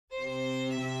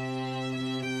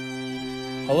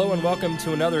Hello and welcome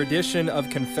to another edition of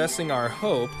Confessing Our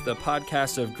Hope, the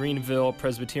podcast of Greenville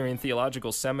Presbyterian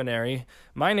Theological Seminary.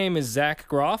 My name is Zach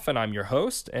Groff, and I'm your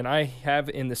host, and I have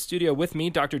in the studio with me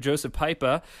Dr. Joseph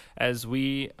Pipa as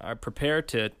we are prepared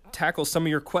to tackle some of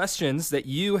your questions that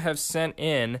you have sent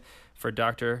in for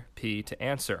Dr. P to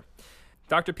answer.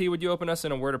 Dr. P, would you open us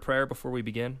in a word of prayer before we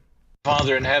begin?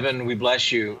 Father in heaven, we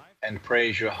bless you and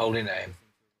praise your holy name.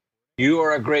 You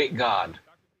are a great God,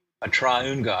 a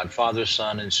triune God, Father,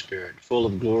 Son, and Spirit, full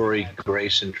of glory,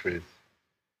 grace, and truth.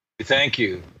 We thank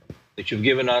you that you've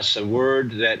given us a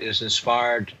word that is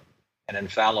inspired and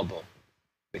infallible.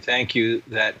 We thank you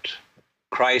that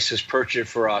Christ has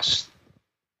purchased for us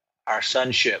our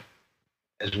sonship,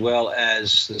 as well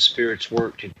as the Spirit's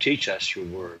work to teach us your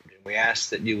word. And we ask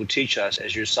that you will teach us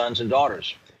as your sons and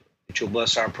daughters, that you'll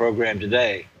bless our program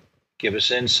today, give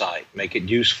us insight, make it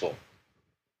useful.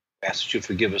 We ask that you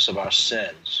forgive us of our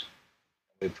sins.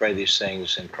 We pray these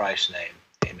things in Christ's name.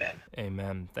 Amen.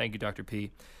 Amen. Thank you, Dr.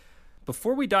 P.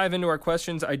 Before we dive into our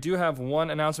questions, I do have one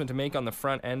announcement to make on the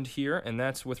front end here, and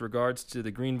that's with regards to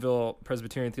the Greenville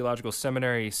Presbyterian Theological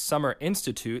Seminary Summer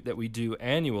Institute that we do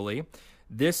annually.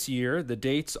 This year, the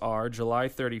dates are July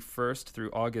 31st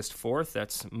through August 4th.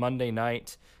 That's Monday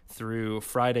night through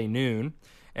Friday noon.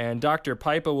 And Dr.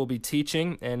 Pipa will be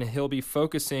teaching, and he'll be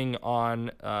focusing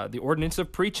on the ordinance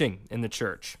of preaching in the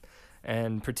church.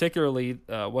 And particularly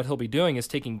what he'll be doing is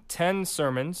taking 10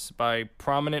 sermons by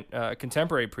prominent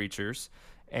contemporary preachers,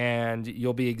 and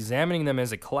you'll be examining them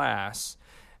as a class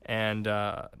and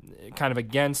kind of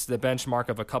against the benchmark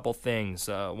of a couple things.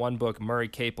 One book, Murray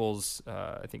Capel's,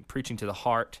 I think, Preaching to the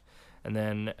Heart, and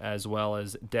then as well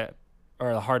as The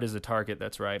Heart is a Target,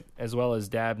 that's right, as well as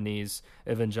Dabney's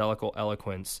Evangelical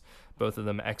Eloquence, both of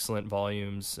them excellent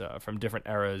volumes from different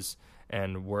eras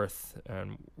and worth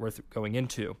going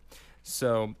into.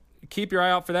 So keep your eye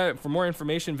out for that. For more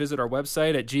information, visit our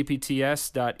website at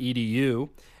gpts.edu.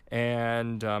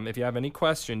 And if you have any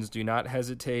questions, do not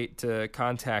hesitate to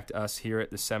contact us here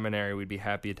at the seminary. We'd be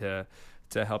happy to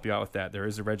help you out with that. There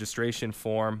is a registration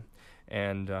form,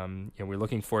 and we're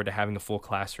looking forward to having a full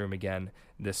classroom again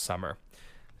this summer.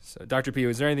 So, Dr. P,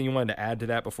 is there anything you wanted to add to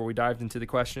that before we dived into the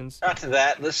questions? Not to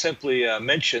that. Let's simply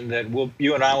mention that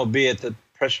you and I will be at the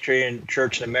Presbyterian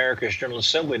Church in America's General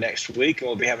Assembly next week, and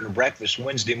we'll be having a breakfast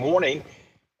Wednesday morning.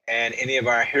 And any of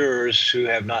our hearers who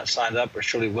have not signed up are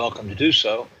surely welcome to do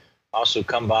so. Also,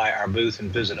 come by our booth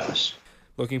and visit us.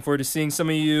 Looking forward to seeing some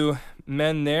of you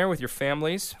men there with your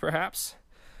families, perhaps.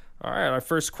 All right, our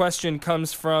first question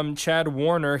comes from Chad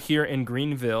Warner here in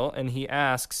Greenville, and he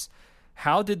asks,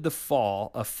 how did the fall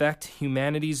affect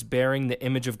humanity's bearing the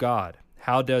image of God?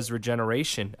 How does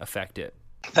regeneration affect it?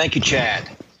 Thank you, Chad.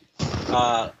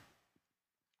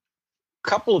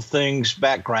 Couple of things,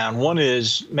 background. One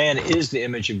is, man is the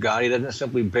image of God. He doesn't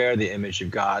simply bear the image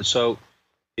of God. So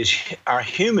our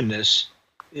humanness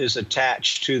is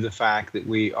attached to the fact that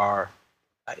we are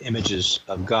images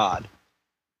of God.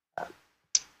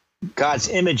 God's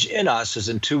image in us is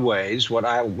in two ways. What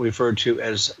I refer to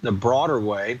as the broader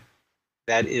way,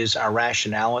 that is our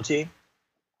rationality,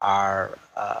 our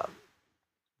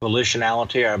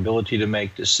volitionality, our ability to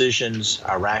make decisions,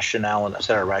 our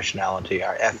rationality,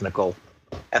 our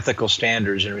ethical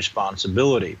standards and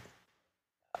responsibility.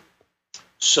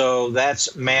 So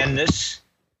that's manness.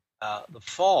 The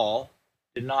fall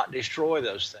did not destroy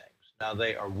those things. Now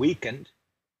they are weakened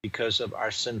because of our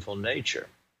sinful nature,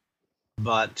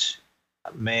 but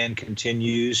man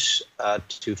continues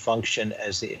to function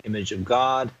as the image of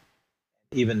God.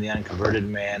 Even the unconverted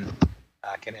man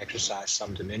can exercise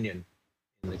some dominion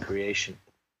in the creation.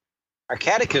 Our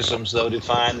catechisms, though,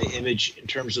 define the image in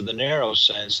terms of the narrow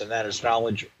sense, and that is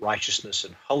knowledge, righteousness,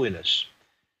 and holiness.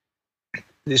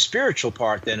 The spiritual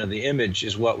part, then, of the image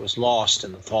is what was lost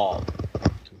in the fall,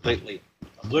 completely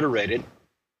obliterated,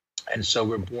 and so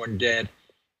we're born dead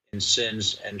in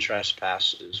sins and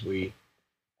trespasses. We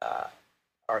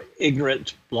are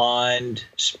ignorant, blind,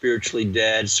 spiritually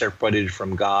dead, separated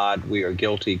from God. We are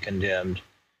guilty, condemned,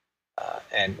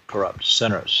 and corrupt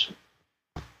sinners.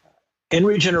 In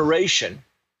regeneration,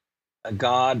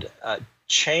 God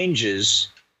changes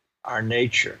our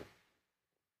nature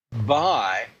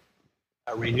by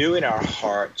renewing our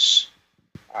hearts,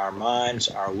 our minds,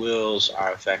 our wills,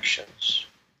 our affections,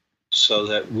 so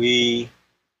that we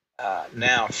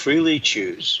now freely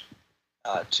choose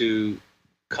to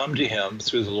come to him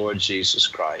through the Lord Jesus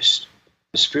Christ.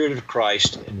 The Spirit of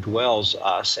Christ indwells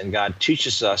us, and God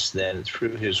teaches us then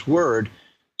through his word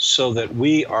so that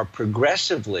we are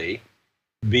progressively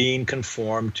being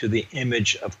conformed to the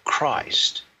image of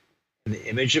Christ. And the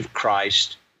image of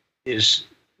Christ is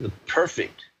the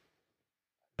perfect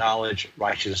knowledge,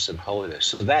 righteousness, and holiness.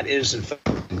 So that is, in fact,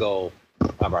 the goal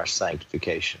of our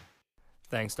sanctification.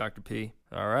 Thanks, Dr. P.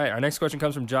 All right, our next question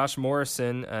comes from Josh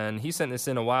Morrison, and he sent this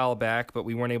in a while back, but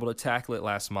we weren't able to tackle it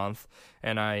last month,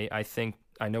 and I think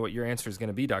I know what your answer is going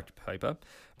to be, Dr. Pipa.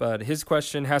 But his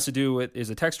question has to do with, is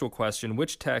a textual question.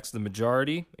 Which text, the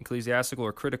majority, ecclesiastical,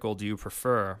 or critical, do you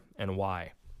prefer, and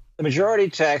why? The majority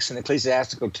text and the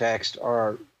ecclesiastical text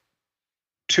are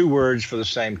two words for the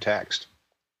same text.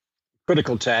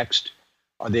 Critical text,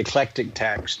 or the eclectic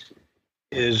text,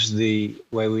 is the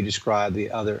way we describe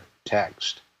the other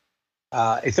text.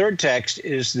 A third text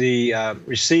is the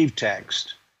received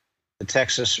text, the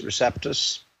Textus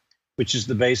Receptus, which is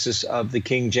the basis of the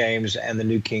King James and the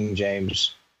New King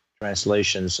James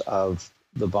translations of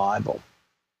the Bible.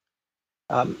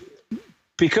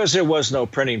 Because there was no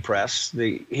printing press,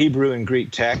 the Hebrew and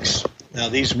Greek texts, now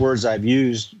these words I've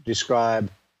used describe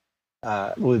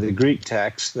really the Greek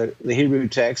text. The Hebrew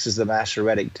text is the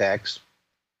Masoretic text.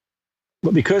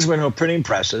 But because there were no printing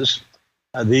presses,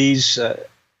 these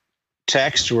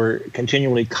texts were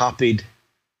continually copied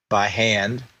by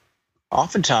hand,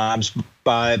 oftentimes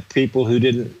by people who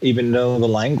didn't even know the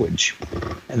language.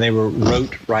 And they were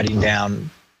writing down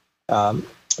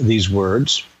these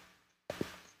words.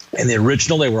 In the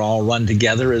original, they were all run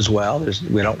together as well.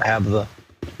 We don't have the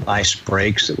nice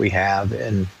breaks that we have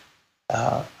in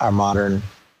our modern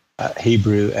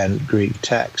Hebrew and Greek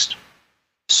text.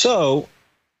 So,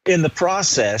 in the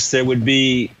process, there would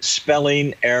be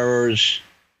spelling errors,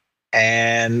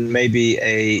 and maybe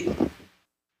a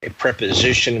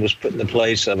preposition was put in the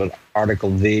place of an article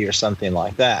the or something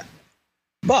like that.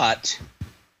 But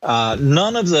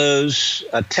none of those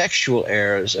textual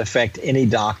errors affect any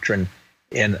doctrine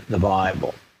in the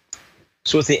Bible.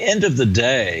 So at the end of the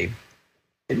day,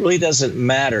 it really doesn't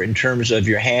matter in terms of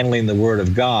your handling the Word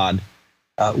of God,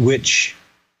 which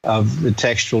of the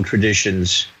textual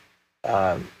traditions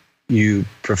you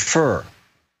prefer.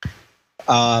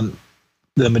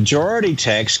 The majority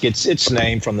text gets its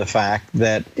name from the fact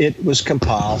that it was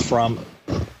compiled from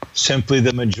simply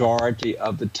the majority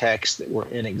of the texts that were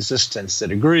in existence that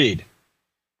agreed.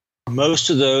 Most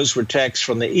of those were texts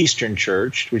from the Eastern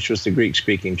Church, which was the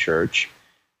Greek-speaking church.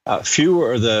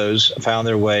 Fewer of those found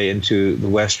their way into the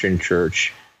Western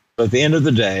Church. But at the end of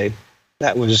the day,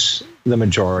 that was the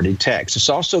majority text. It's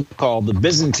also called the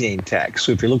Byzantine text.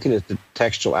 So if you're looking at the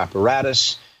textual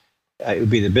apparatus, it would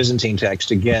be the Byzantine text,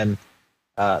 again,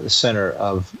 the center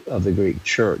of the Greek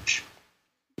church.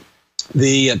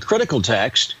 The critical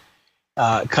text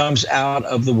comes out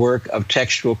of the work of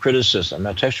textual criticism.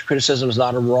 Now, textual criticism is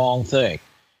not a wrong thing.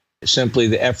 It's simply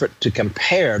the effort to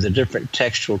compare the different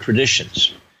textual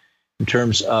traditions in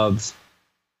terms of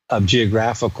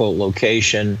geographical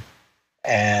location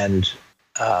and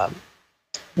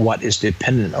what is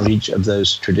dependent on each of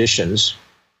those traditions.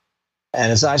 And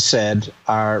as I said,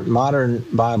 our modern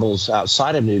Bibles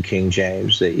outside of New King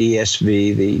James, the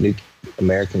ESV, the New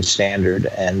American Standard,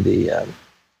 and the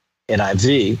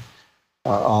NIV,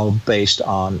 are all based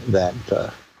on that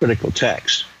critical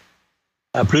text.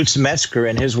 Bruce Metzger,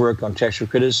 in his work on textual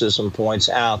criticism, points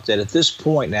out that at this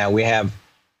point now we have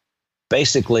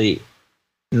basically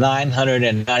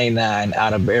 999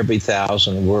 out of every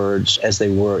 1,000 words as they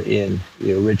were in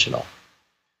the original.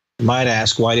 You might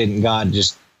ask, why didn't God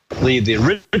just leave the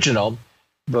original?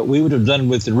 But we would have done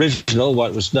with the original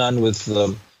what was done with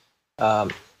the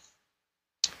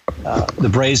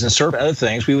brazen serpent, other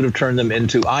things. We would have turned them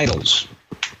into idols.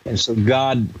 And so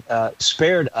God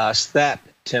spared us that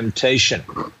temptation.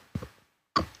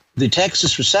 The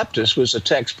Textus Receptus was a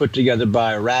text put together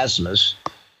by Erasmus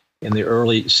in the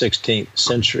early 16th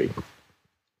century.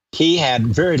 He had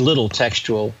very little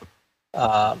textual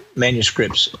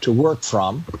manuscripts to work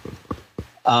from.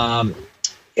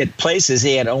 At places,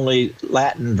 he had only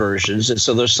Latin versions, and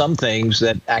so there's some things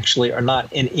that actually are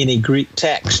not in any Greek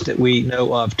text that we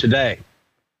know of today.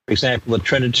 For example, the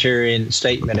Trinitarian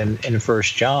statement in 1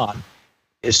 John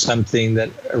is something that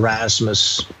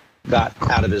Erasmus got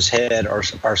out of his head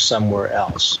or somewhere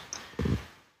else.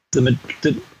 The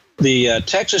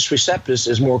Textus Receptus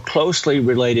is more closely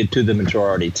related to the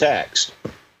majority text,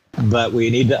 but we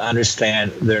need to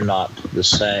understand they're not the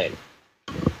same.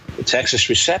 The Textus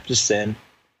Receptus, then,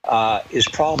 is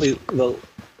probably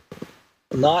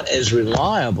not as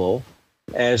reliable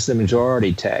as the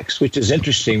majority text, which is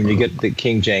interesting when you get the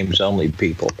King James only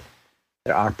people.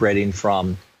 They're operating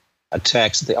from a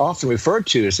text that they often refer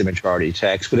to as the majority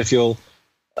text, but if you'll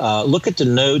look at the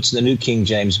notes in the New King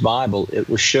James Bible, it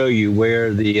will show you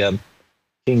where the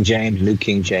King James, New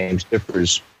King James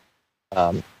differs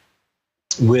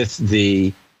with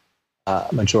the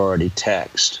majority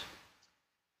text.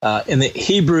 In the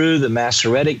Hebrew, the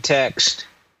Masoretic text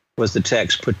was the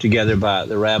text put together by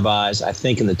the rabbis, I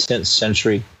think in the 10th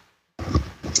century.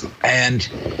 And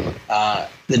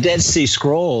the Dead Sea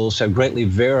Scrolls have greatly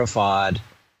verified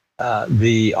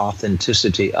the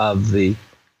authenticity of the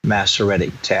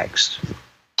Masoretic text.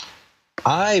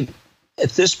 I,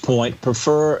 at this point,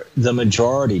 prefer the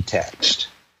majority text,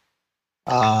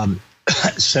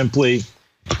 simply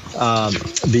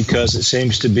because it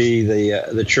seems to be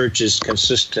the church's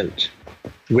consistent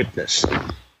witness.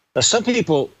 Now, some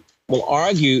people will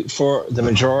argue for the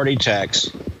majority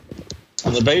text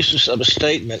on the basis of a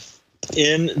statement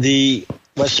in the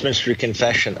Westminster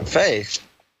Confession of Faith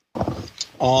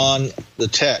on the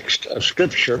text of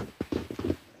Scripture,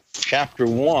 chapter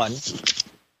 1,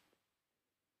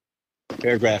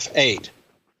 paragraph 8.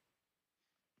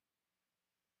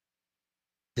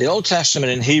 The Old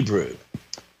Testament in Hebrew,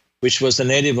 which was the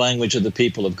native language of the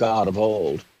people of God of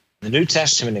old, the New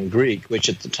Testament in Greek, which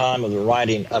at the time of the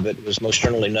writing of it was most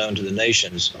generally known to the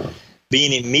nations,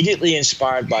 being immediately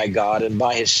inspired by God and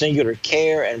by his singular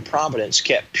care and providence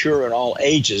kept pure in all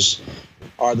ages,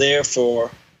 are therefore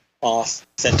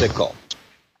authentical.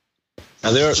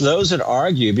 Now, there are those that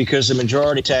argue, because the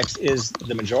majority text is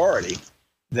the majority,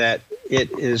 that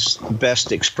it is the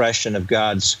best expression of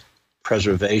God's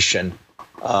preservation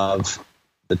of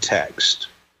the text.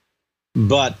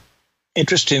 But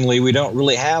interestingly, we don't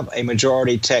really have a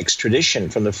majority text tradition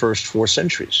from the first 4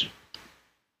 centuries.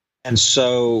 And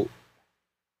so,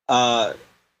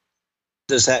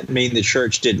 does that mean the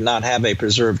church did not have a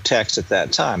preserved text at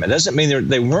that time? It doesn't mean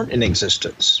they weren't in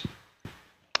existence.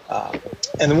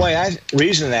 And the way I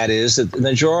reason that is that the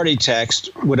majority text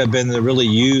would have been the really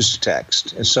used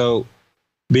text. And so,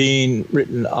 being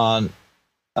written on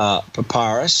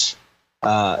papyrus,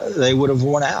 they would have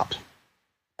worn out.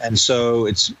 And so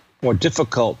it's more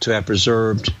difficult to have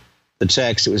preserved the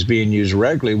text that was being used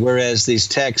regularly, whereas these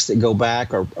texts that go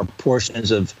back are portions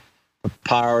of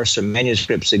papyrus or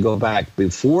manuscripts that go back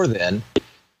before then.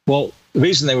 Well, the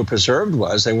reason they were preserved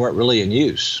was they weren't really in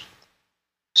use.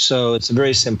 So it's a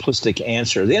very simplistic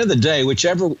answer. At the end of the day,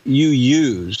 whichever you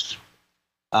use,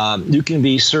 you can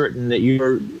be certain that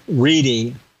you're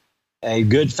reading a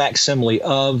good facsimile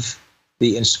of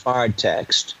the inspired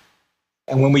text.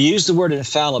 And when we use the word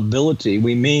infallibility,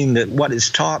 we mean that what is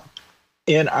taught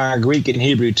in our Greek and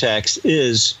Hebrew text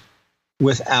is,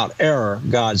 without error,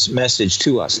 God's message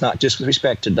to us, not just with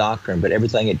respect to doctrine, but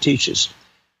everything it teaches.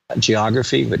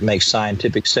 Geography, if it makes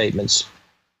scientific statements,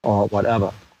 or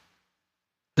whatever.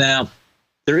 Now,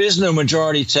 there is no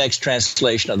majority text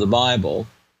translation of the Bible.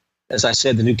 As I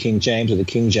said, the New King James or the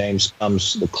King James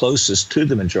comes the closest to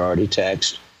the majority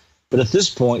text. But at this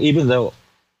point, even though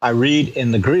I read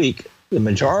in the Greek the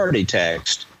majority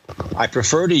text, I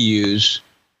prefer to use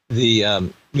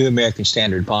the New American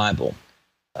Standard Bible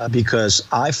because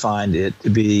I find it to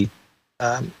be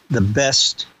the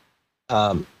best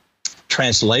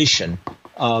translation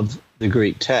of the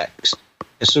Greek text.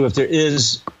 And so if there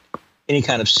is any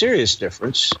kind of serious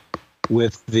difference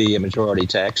with the majority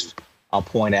text, I'll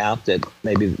point out that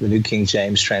maybe the New King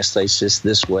James translates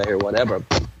this way or whatever.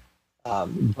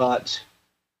 But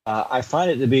I find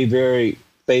it to be very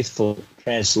faithful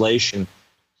translation.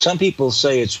 Some people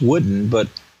say it's wooden, but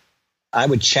I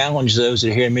would challenge those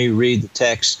that hear me read the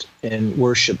text in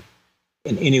worship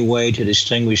in any way to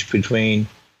distinguish between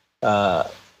the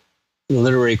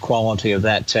literary quality of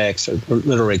that text or the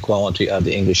literary quality of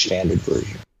the English Standard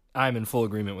Version. I'm in full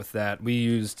agreement with that. We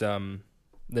used the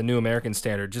New American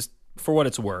Standard just for what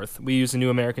it's worth. We used the New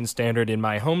American Standard in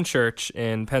my home church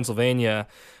in Pennsylvania,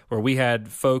 where we had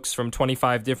folks from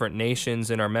 25 different nations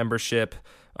in our membership.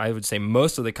 I would say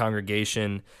most of the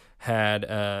congregation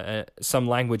had some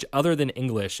language other than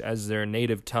English as their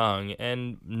native tongue,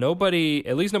 and nobody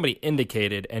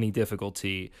indicated any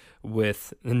difficulty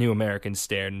with the New American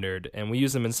Standard. And we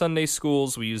use them in Sunday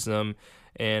schools, we use them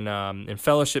in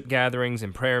fellowship gatherings,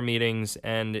 in prayer meetings,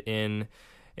 and in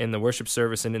the worship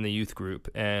service and in the youth group.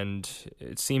 And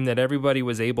it seemed that everybody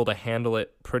was able to handle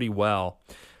it pretty well,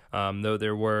 though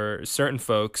there were certain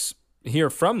folks here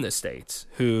from the States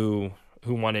who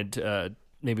wanted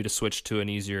maybe to switch to an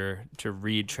easier to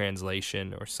read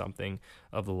translation or something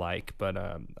of the like. But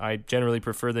I generally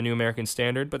prefer the New American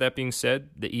Standard. But that being said,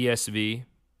 the ESV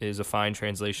is a fine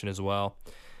translation as well,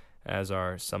 as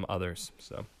are some others.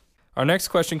 So our next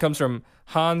question comes from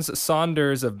Hans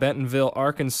Saunders of Bentonville,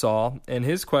 Arkansas. And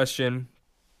his question,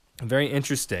 very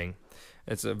interesting.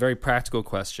 It's a very practical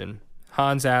question.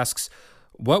 Hans asks,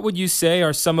 what would you say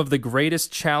are some of the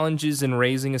greatest challenges in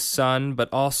raising a son, but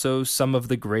also some of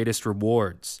the greatest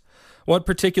rewards? What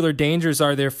particular dangers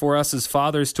are there for us as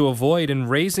fathers to avoid in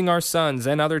raising our sons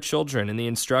and other children in the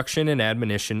instruction and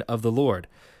admonition of the Lord?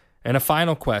 And a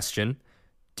final question,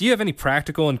 do you have any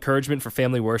practical encouragement for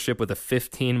family worship with a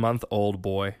 15-month-old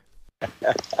boy?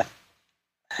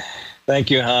 Thank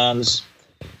you, Hans.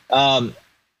 I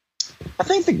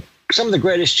think some of the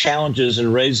greatest challenges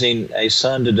in raising a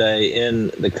son today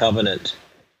in the covenant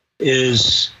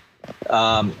is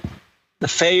the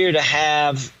failure to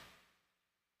have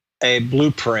a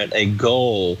blueprint, a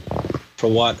goal for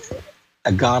what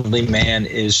a godly man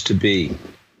is to be.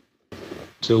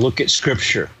 To look at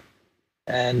Scripture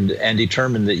and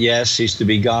determine that, yes, he's to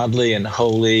be godly and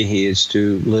holy, he is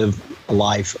to live a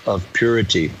life of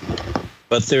purity.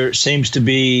 But there seems to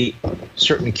be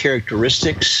certain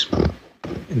characteristics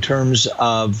in terms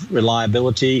of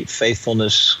reliability,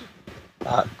 faithfulness,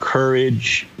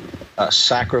 courage,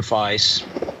 sacrifice,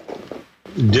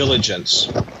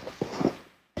 diligence,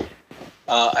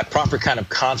 a proper kind of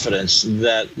confidence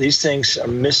that these things are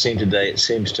missing today, it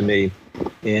seems to me,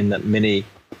 in many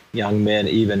young men,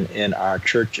 even in our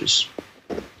churches.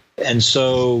 And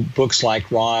so books like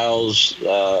Ryle's,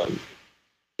 I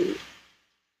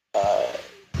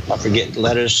forget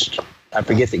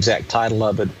the exact title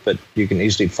of it, but you can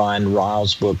easily find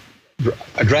Ryle's book,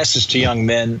 Addresses to Young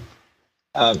Men.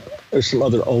 There's some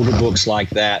other older books like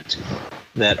that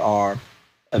are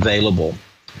available.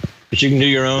 But you can do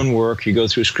your own work. You go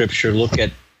through Scripture, look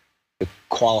at the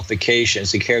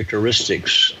qualifications, the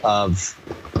characteristics of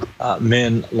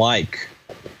men like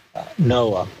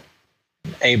Noah,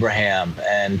 Abraham,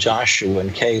 and Joshua,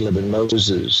 and Caleb, and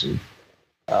Moses,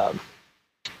 and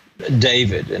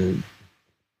David, and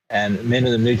men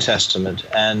in the New Testament,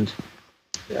 and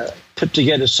put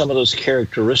together some of those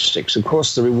characteristics. Of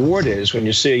course, the reward is when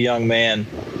you see a young man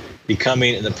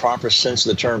becoming, in the proper sense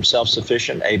of the term,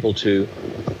 self-sufficient, able to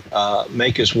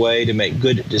make his way, to make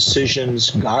good decisions,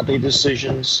 godly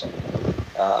decisions,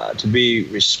 to be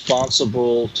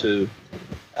responsible, to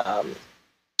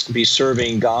be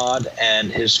serving God and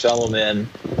his fellow men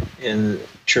in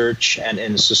church and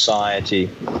in society.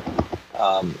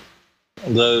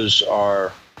 Those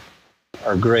are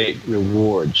great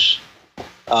rewards.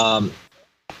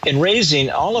 In raising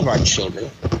all of our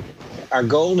children, our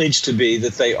goal needs to be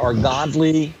that they are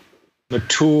godly,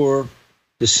 mature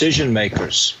decision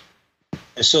makers.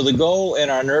 And so the goal in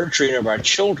our nurturing of our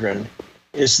children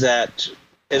is that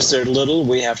as they're little,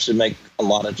 we have to make a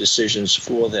lot of decisions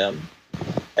for them.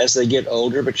 As they get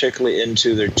older, particularly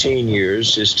into their teen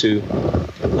years, is to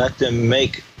let them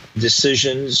make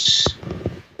decisions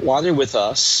while they're with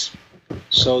us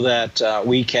so that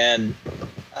we can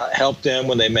help them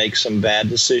when they make some bad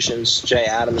decisions. Jay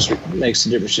Adams makes the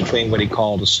difference between what he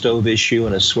called a stove issue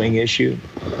and a swing issue.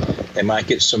 They might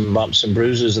get some bumps and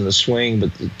bruises in the swing,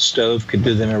 but the stove could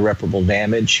do them irreparable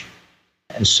damage.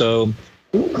 And so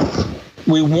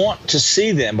we want to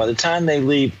see them, by the time they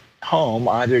leave home,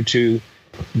 either to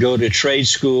go to trade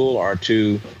school or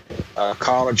to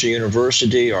college or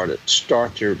university, or to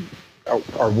start their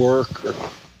or work or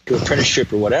to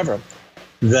apprenticeship or whatever,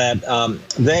 that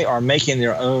they are making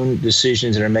their own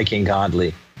decisions and are making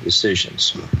godly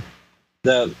decisions.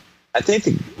 I think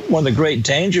one of the great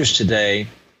dangers today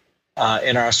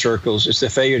in our circles is the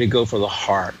failure to go for the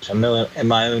heart. I know in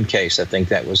my own case, I think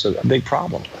that was a big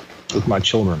problem with my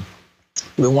children.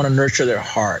 We want to nurture their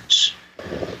hearts,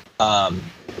 to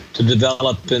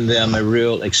develop in them a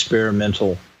real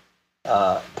experimental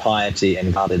piety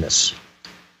and godliness.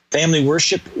 Family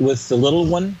worship with the little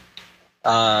one,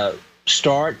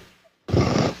 start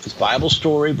with Bible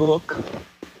story book.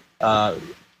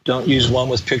 Don't use one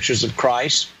with pictures of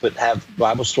Christ, but have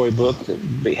Bible story book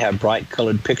that have bright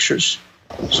colored pictures.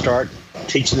 Start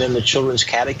teaching them the children's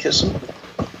catechism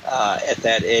at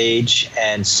that age,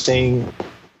 and sing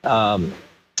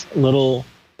little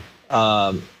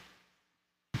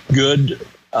good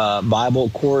Bible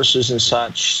choruses and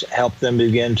such. Help them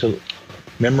begin to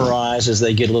memorize as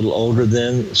they get a little older.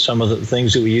 Then some of the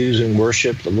things that we use in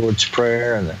worship, the Lord's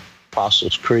Prayer and the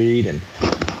Apostles' Creed, and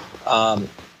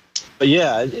but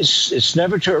yeah, it's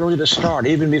never too early to start.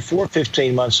 Even before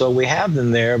 15 months old, we have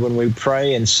them there when we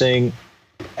pray and sing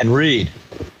and read,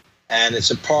 and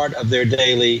it's a part of their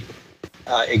daily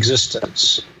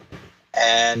existence.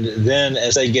 And then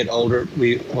as they get older,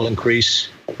 we will increase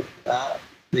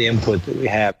the input that we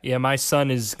have. Yeah, my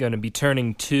son is going to be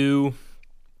turning 2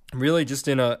 really just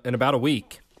in about a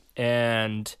week,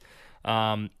 and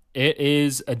it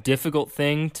is a difficult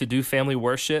thing to do family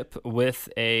worship with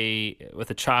a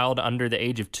child under the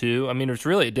age of 2. I mean, it's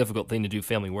really a difficult thing to do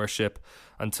family worship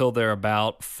until they're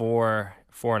about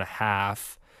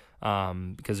 4.5.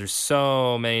 because there's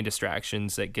so many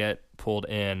distractions that get pulled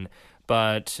in.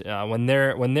 But when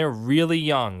they're really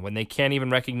young, when they can't even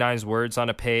recognize words on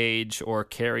a page or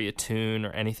carry a tune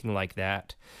or anything like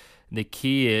that, the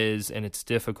key is, and it's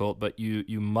difficult, but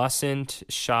you mustn't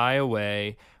shy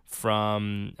away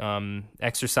from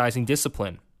exercising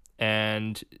discipline.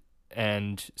 And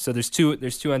so there's two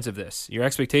ends of this. Your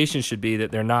expectation should be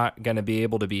that they're not going to be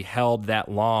able to be held that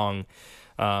long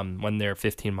when they're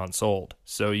 15 months old.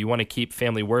 So you want to keep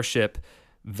family worship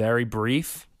very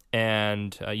brief,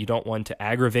 and you don't want to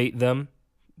aggravate them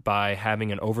by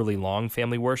having an overly long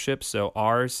family worship. So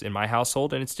ours, in my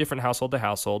household, and it's different household to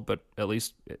household, but at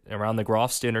least around the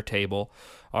Groff's dinner table,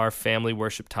 our family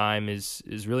worship time is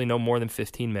really no more than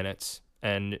 15 minutes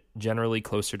and generally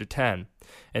closer to 10.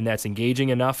 And that's engaging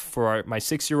enough for my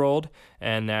 6-year-old,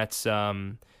 and that's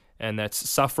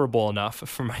sufferable enough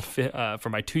for my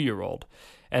 2-year-old.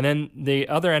 And then the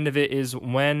other end of it is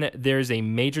when there's a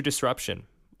major disruption.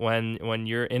 When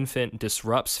your infant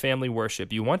disrupts family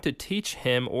worship, you want to teach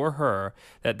him or her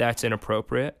that that's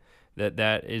inappropriate,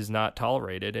 that is not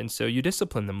tolerated. And so you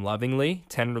discipline them lovingly,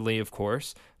 tenderly, of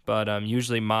course, but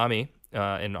usually mommy,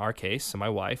 in our case, so my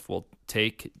wife, will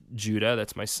take Judah,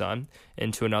 that's my son,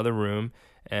 into another room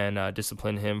and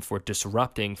discipline him for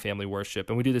disrupting family worship.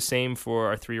 And we do the same for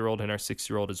our 3-year-old and our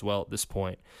 6-year-old as well at this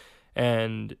point.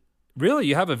 And really,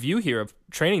 you have a view here of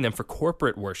training them for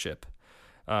corporate worship.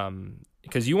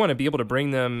 Because you want to be able to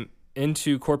bring them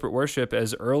into corporate worship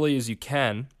as early as you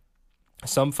can.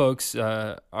 Some folks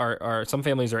some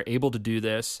families are able to do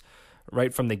this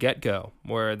right from the get-go,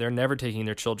 where they're never taking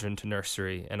their children to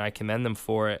nursery, and I commend them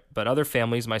for it. But other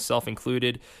families, myself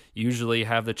included, usually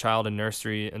have the child in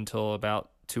nursery until about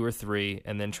 2 or 3,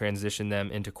 and then transition them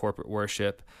into corporate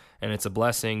worship. And it's a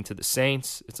blessing to the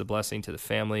saints, it's a blessing to the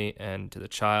family and to the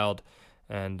child.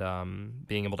 And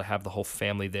being able to have the whole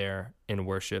family there in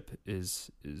worship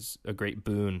is a great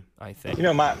boon, I think.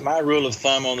 My rule of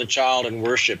thumb on the child in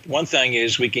worship, one thing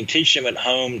is we can teach them at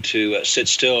home to sit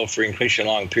still for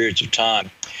increasingly long periods of time.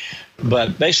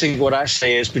 But basically what I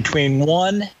say is between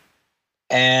 1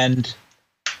 and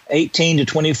 18 to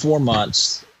 24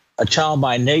 months, a child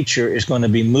by nature is going to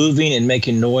be moving and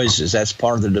making noises. That's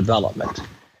part of the development.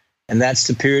 And that's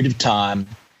the period of time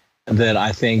that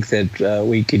I think that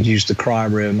we could use the cry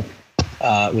room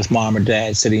with mom or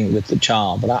dad sitting with the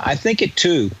child. But I think it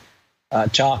too, a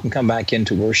child can come back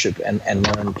into worship and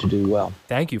learn to do well.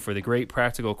 Thank you for the great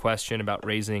practical question about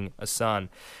raising a son.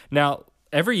 Now,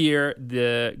 every year,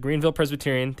 the Greenville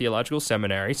Presbyterian Theological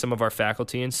Seminary, some of our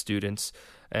faculty and students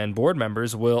and board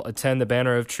members will attend the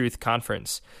Banner of Truth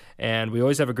Conference. And we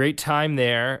always have a great time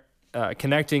there,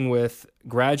 connecting with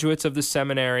graduates of the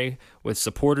seminary, with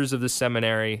supporters of the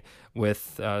seminary,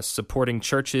 with supporting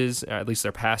churches, at least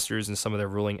their pastors and some of their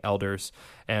ruling elders.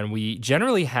 And we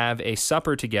generally have a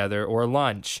supper together or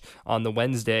lunch on the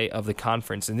Wednesday of the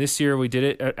conference. And this year we did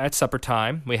it at supper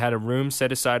time. We had a room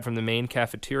set aside from the main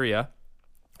cafeteria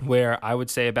where I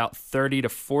would say about 30 to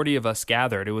 40 of us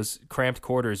gathered. It was cramped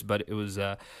quarters, but it was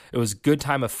a good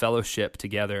time of fellowship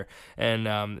together.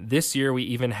 And this year we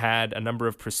even had a number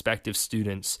of prospective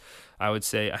students. I would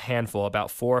say a handful,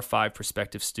 about 4 or 5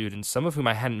 prospective students, some of whom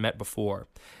I hadn't met before.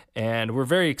 And we're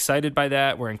very excited by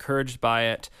that. We're encouraged by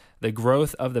it. The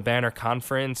growth of the Banner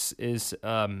Conference is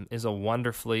a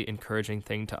wonderfully encouraging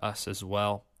thing to us as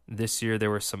well. This year there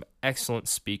were some excellent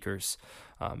speakers.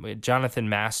 We had Jonathan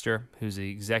Master, who's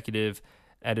the executive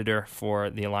editor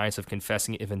for the Alliance of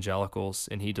Confessing Evangelicals,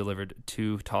 and he delivered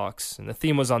 2 talks, and the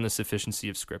theme was on the sufficiency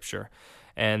of Scripture.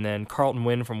 And then Carlton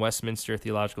Wynn from Westminster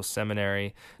Theological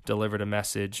Seminary delivered a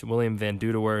message. William Van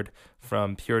Duderwoord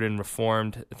from Puritan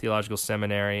Reformed Theological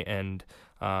Seminary, and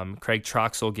Craig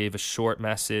Troxel gave a short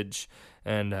message,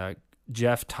 and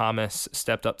Jeff Thomas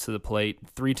stepped up to the plate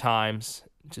 3 times,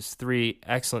 just 3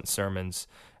 excellent sermons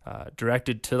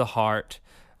directed to the heart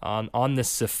on the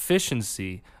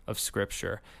sufficiency of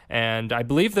Scripture. And I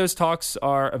believe those talks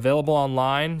are available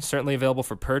online, certainly available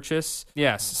for purchase.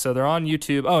 Yes, so they're on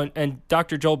YouTube. Oh, and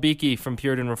Dr. Joel Beakey from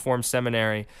Puritan Reformed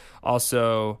Seminary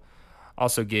also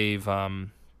gave a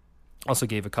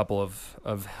couple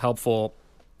of helpful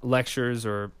lectures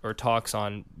or talks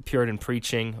on Puritan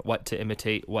preaching, what to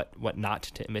imitate, what not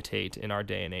to imitate in our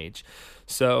day and age.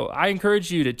 So I encourage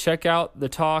you to check out the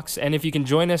talks, and if you can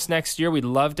join us next year, we'd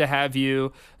love to have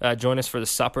you join us for the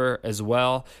supper as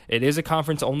well. It is a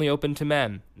conference only open to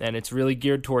men, and it's really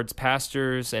geared towards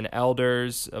pastors and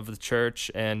elders of the church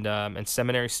and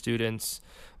seminary students,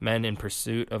 men in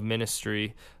pursuit of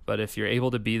ministry. But if you're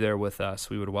able to be there with us,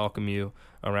 we would welcome you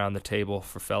around the table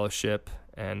for fellowship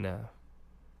and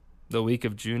the week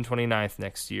of June 29th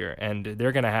next year. And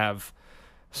they're going to have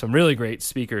some really great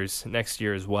speakers next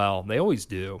year as well. They always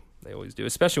do. They always do,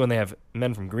 especially when they have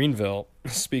men from Greenville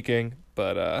speaking.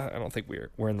 But I don't think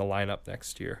we're in the lineup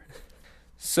next year.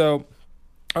 So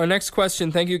our next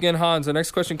question, thank you again, Hans. Our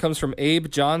next question comes from Abe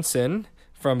Johnson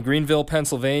from Greenville,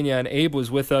 Pennsylvania. And Abe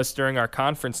was with us during our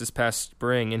conference this past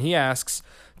spring. And he asks,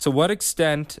 to what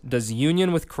extent does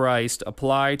union with Christ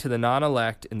apply to the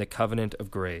non-elect in the covenant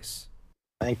of grace?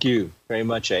 Thank you very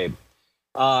much, Abe.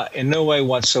 In no way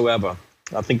whatsoever.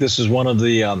 I think this is one of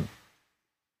the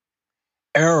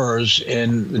errors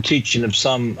in the teaching of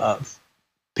some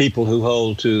people who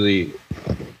hold to the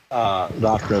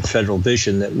doctrine of federal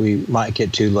vision that we might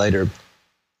get to later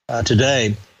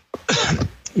today.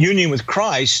 Union with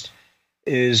Christ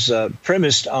is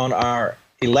premised on our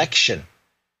election.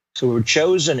 So we were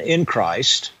chosen in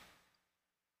Christ.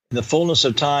 In the fullness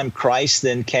of time, Christ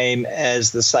then came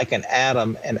as the second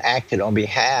Adam and acted on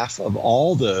behalf of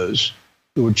all those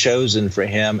who were chosen for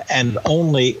him and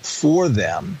only for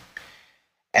them.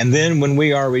 And then when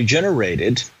we are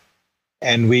regenerated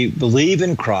and we believe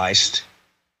in Christ,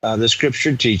 the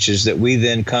scripture teaches that we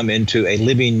then come into a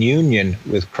living union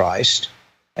with Christ,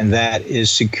 and that is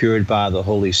secured by the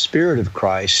Holy Spirit of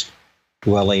Christ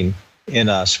dwelling in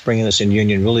us, bringing us in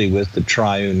union really with the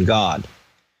triune God.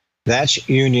 That's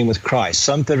union with Christ.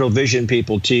 Some federal vision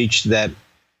people teach that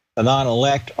the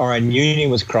non-elect are in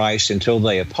union with Christ until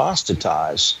they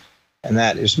apostatize, and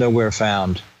that is nowhere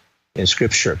found in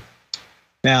Scripture.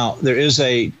 Now, there is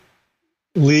a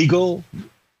legal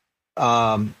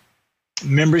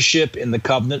membership in the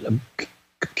covenant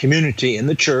community in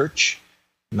the church.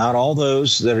 Not all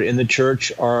those that are in the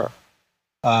church are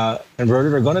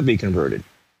converted or going to be converted,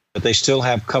 but they still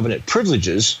have covenant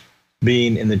privileges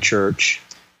being in the church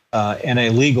in a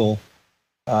legal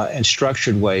and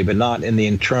structured way, but not in the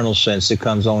internal sense that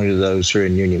comes only to those who are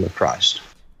in union with Christ.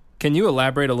 Can you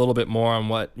elaborate a little bit more on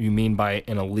what you mean by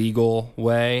in a legal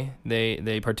way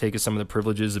they partake of some of the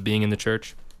privileges of being in the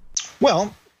church?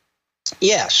 Well,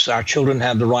 yes, our children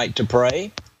have the right to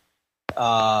pray.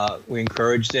 We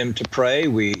encourage them to pray.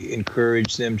 We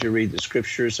encourage them to read the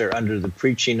scriptures. They're under the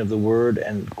preaching of the word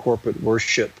and corporate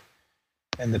worship.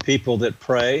 And the people that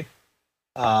pray,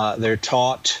 they're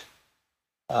taught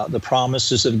the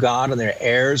promises of God, and they're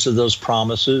heirs of those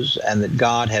promises, and that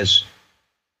God has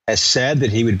said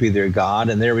that he would be their God,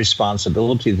 and their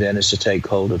responsibility then is to take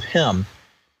hold of him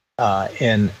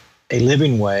in a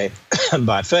living way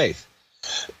by faith.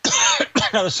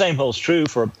 Now, the same holds true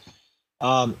for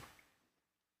an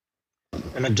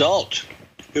adult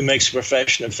who makes a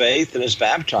profession of faith and is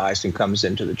baptized and comes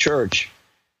into the church.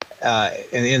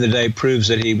 At the end of the day, proves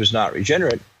that he was not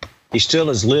regenerate. He still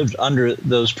has lived under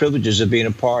those privileges of being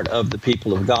a part of the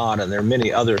people of God, and there are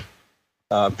many other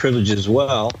privileges as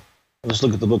well. Let's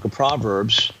look at the book of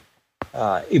Proverbs,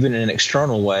 even in an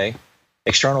external way.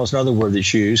 External is another word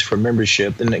that's used for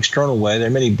membership. In an external way, there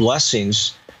are many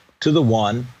blessings to the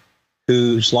one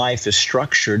whose life is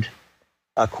structured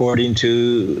according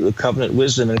to the covenant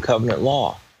wisdom and covenant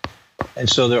law. And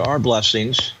so there are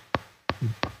blessings,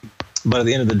 but at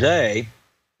the end of the day,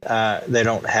 they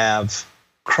don't have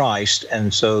Christ,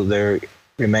 and so they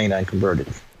remain unconverted.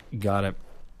 Got it.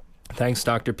 Thanks,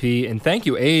 Dr. P. And thank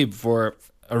you, Abe, for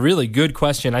a really good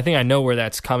question. I think I know where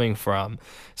that's coming from.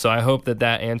 So I hope that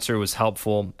answer was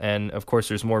helpful. And of course,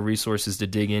 there's more resources to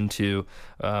dig into.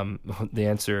 The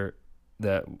answer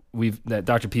that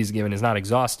Dr. P has given is not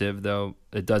exhaustive, though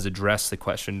it does address the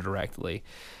question directly.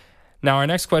 Now, our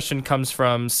next question comes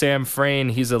from Sam Frayne.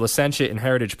 He's a licentiate in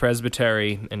Heritage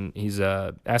Presbytery, and he's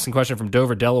asking a question from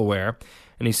Dover, Delaware.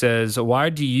 And he says, why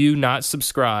do you not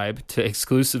subscribe to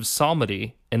exclusive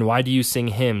psalmody, and why do you sing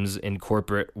hymns in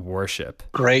corporate worship?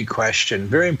 Great question.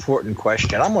 Very important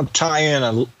question. I'm going to tie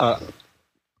in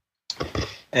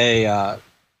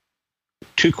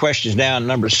two questions down,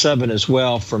 number 7 as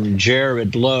well, from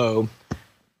Jared Lowe,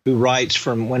 who writes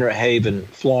from Winter Haven,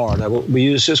 Florida. We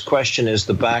use this question as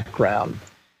the background.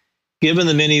 Given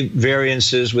the many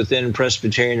variances within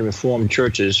Presbyterian and Reformed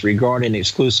churches regarding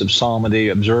exclusive psalmody,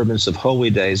 observance of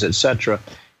holy days, etc.,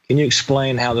 can you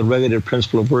explain how the regulative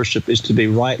principle of worship is to be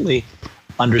rightly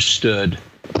understood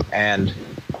and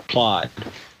applied?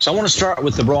 So I want to start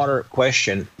with the broader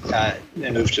question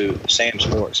and move to Sam's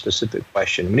more specific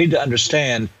question. We need to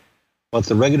understand what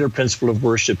the regulative principle of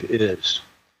worship is.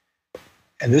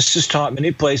 And this is taught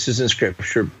many places in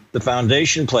Scripture. The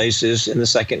foundation place is in the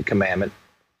second commandment,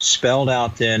 spelled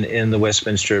out then in the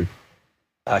Westminster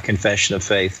Confession of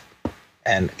Faith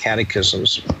and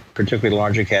catechisms, particularly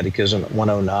larger catechism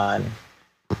 109,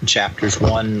 chapters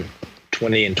 1,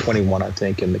 20, and 21, I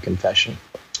think, in the confession.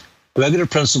 The regulative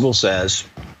principle says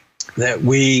that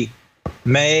we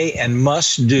may and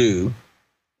must do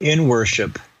in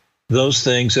worship those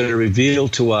things that are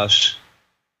revealed to us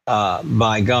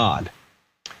by God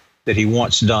that he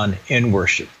wants done in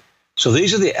worship. So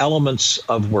these are the elements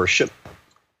of worship.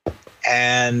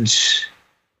 And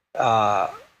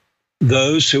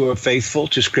those who are faithful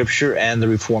to Scripture and the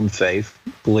Reformed faith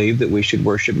believe that we should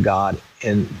worship God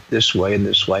in this way and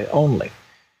this way only.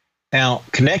 Now,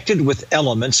 connected with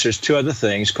elements, there's two other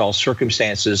things called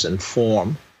circumstances and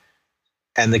form.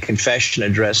 And the confession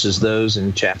addresses those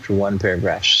in chapter 1,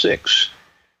 paragraph 6.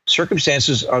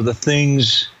 Circumstances are the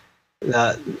things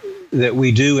that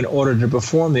we do in order to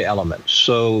perform the elements.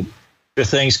 So there are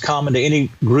things common to any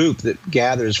group that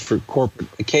gathers for corporate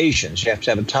occasions. You have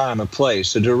to have a time, a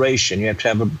place, a duration. You have to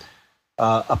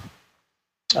have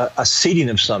a seating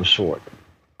of some sort,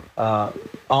 on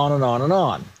and on and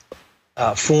on.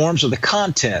 Forms are the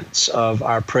contents of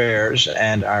our prayers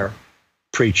and our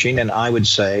preaching, and I would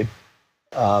say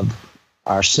of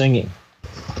our singing.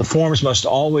 The forms must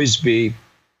always be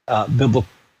biblical.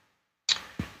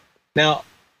 Now,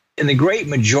 in the great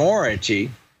majority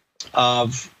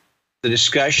of the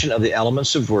discussion of the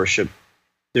elements of worship,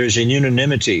 there's a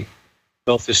unanimity,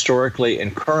 both historically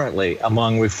and currently,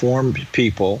 among Reformed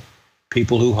people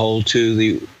who hold to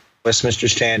the Westminster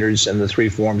Standards and the three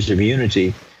forms of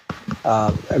unity,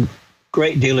 a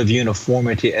great deal of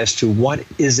uniformity as to what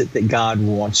is it that God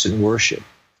wants in worship.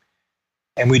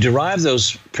 And we derive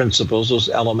those principles, those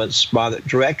elements, by the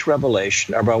direct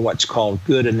revelation or by what's called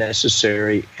good and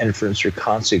necessary inference or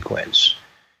consequence.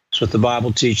 So what the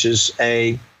Bible teaches,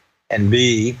 A and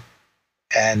B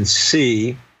and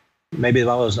C. Maybe the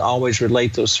Bible doesn't always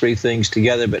relate those three things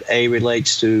together, but A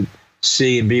relates to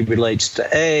C and B relates to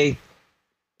A.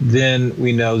 Then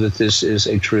we know that this is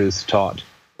a truth taught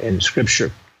in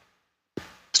Scripture.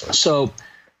 So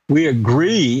we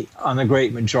agree on the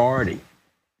great majority.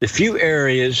 The few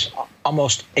areas,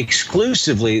 almost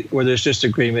exclusively, where there's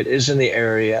disagreement is in the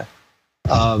area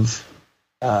of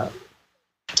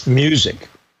music,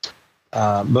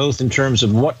 both in terms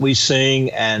of what we sing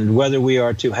and whether we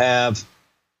are to have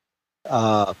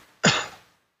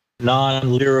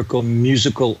non-lyrical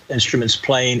musical instruments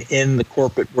playing in the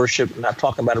corporate worship. I'm not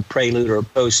talking about a prelude or a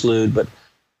postlude, but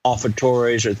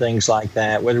offertories or things like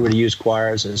that, whether we're to use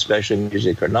choirs and special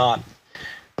music or not.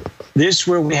 This is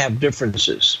where we have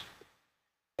differences.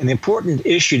 And the important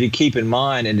issue to keep in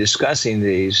mind in discussing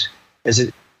these is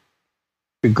that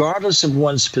regardless of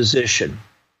one's position,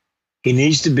 he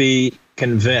needs to be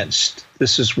convinced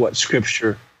this is what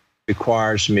Scripture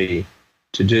requires me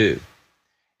to do.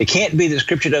 It can't be that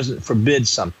Scripture doesn't forbid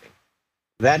something.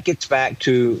 That gets back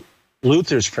to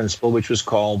Luther's principle, which was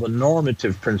called the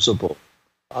normative principle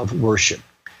of worship.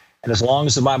 And as long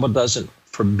as the Bible doesn't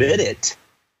forbid it,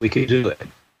 we can do it.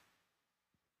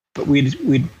 But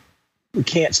we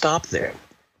can't stop there,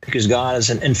 because God is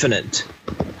an infinite,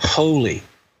 holy,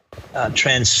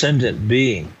 transcendent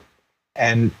being.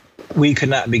 And we could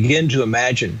not begin to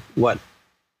imagine what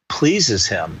pleases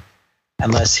him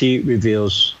unless he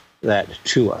reveals that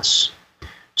to us.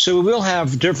 So we will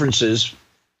have differences,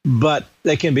 but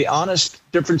they can be honest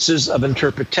differences of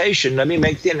interpretation. Let me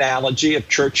make the analogy of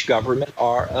church government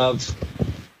or of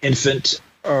infant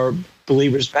or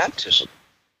believer's baptism.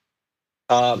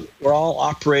 We're all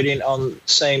operating on the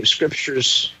same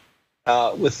scriptures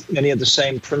with many of the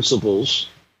same principles,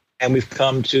 and we've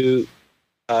come to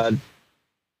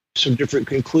some different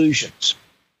conclusions.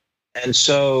 And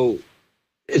so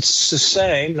it's the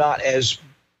same, not as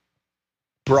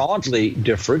broadly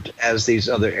different as these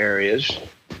other areas,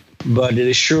 but it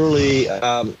is surely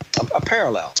a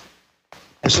parallel.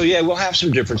 And so, yeah, we'll have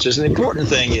some differences. And the important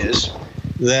thing is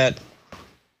that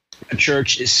a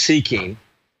church is seeking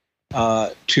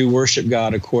to worship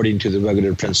God according to the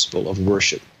regular principle of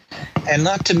worship, and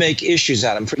not to make issues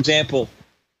out of them. For example,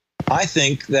 I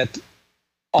think that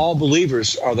all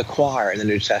believers are the choir in the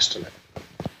New Testament,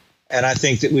 and I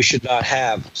think that we should not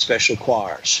have special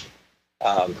choirs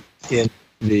in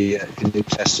the New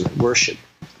Testament worship.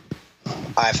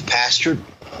 I've pastored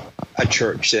a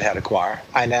church that had a choir.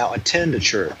 I now attend a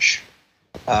church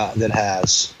that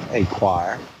has a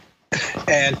choir,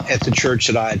 and at the church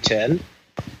that I attend,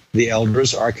 the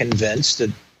elders are convinced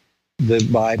that the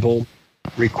Bible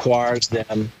requires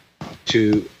them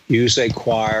to use a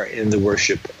choir in the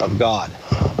worship of God.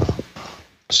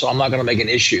 So I'm not going to make an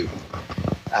issue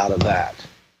out of that.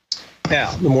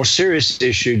 Now, the more serious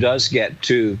issue does get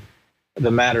to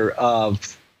the matter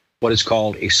of what is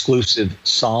called exclusive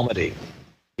psalmody.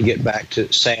 To get back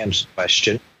to Sam's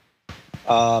question,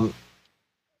 and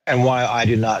why I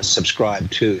do not subscribe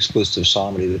to exclusive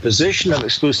psalmody. The position of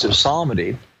exclusive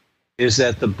psalmody is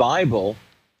that the Bible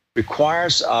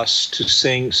requires us to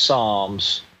sing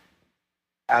psalms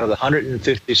out of the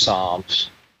 150 psalms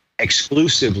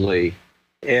exclusively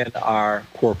in our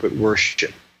corporate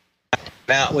worship.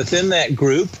 Now, within that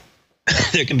group,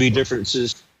 there can be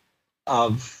differences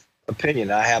of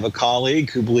opinion. I have a colleague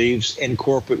who believes in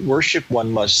corporate worship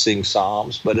one must sing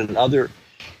psalms, but in other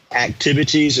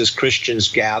activities as Christians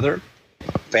gather,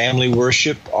 family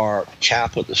worship or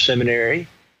chapel at the seminary,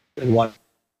 and one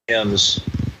hymns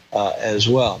as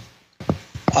well.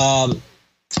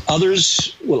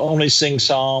 Others will only sing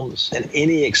psalms in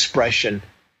any expression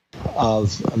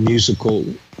of a musical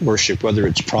worship, whether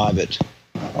it's private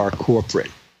or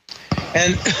corporate.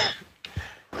 And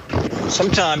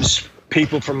sometimes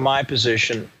people from my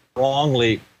position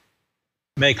wrongly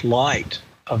make light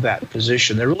of that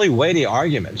position. They're really weighty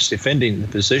arguments defending the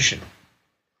position.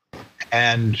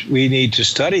 And we need to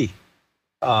study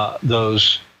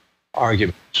those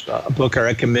arguments. A book I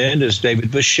recommend is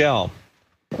David Bushell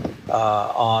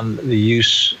on the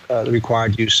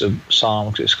required use of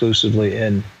psalms exclusively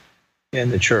in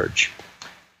the church.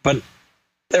 But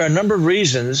there are a number of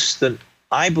reasons that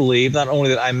I believe not only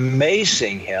that I may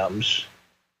sing hymns,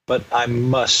 but I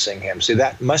must sing hymns. See,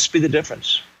 that must be the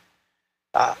difference.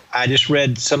 I just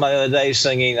read somebody the other day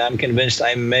singing, I'm convinced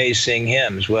I may sing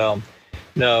hymns. Well,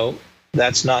 no,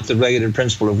 that's not the regular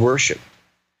principle of worship.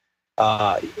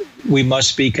 We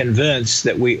must be convinced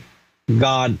that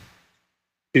God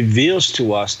reveals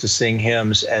to us to sing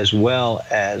hymns as well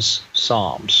as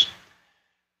psalms.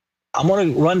 I'm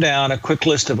going to run down a quick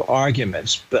list of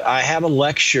arguments, but I have a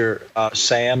lecture,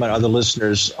 Sam and other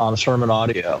listeners, on sermon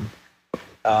audio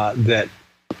that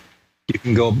you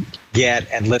can go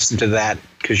get and listen to that,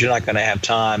 because you're not going to have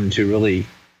time to really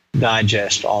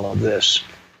digest all of this.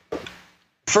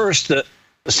 First, the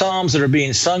psalms that are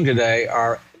being sung today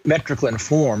are metrical in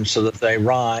form so that they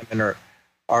rhyme and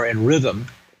are in rhythm,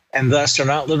 and thus they're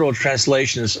not literal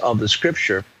translations of the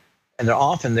scripture, and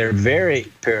they're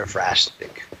very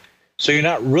paraphrastic. So you're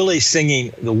not really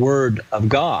singing the word of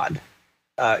God.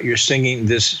 You're singing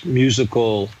this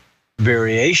musical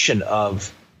variation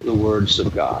of the words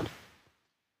of God.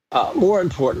 More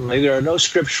importantly, there's no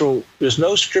scriptural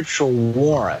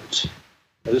warrant.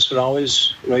 Now, this one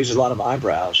always raises a lot of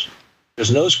eyebrows. There's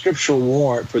no scriptural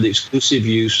warrant for the exclusive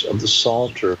use of the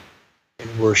Psalter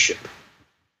in worship.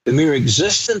 The mere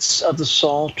existence of the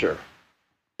Psalter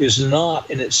is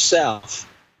not in itself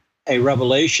a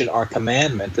revelation or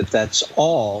commandment that that's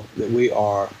all that we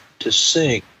are to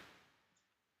sing.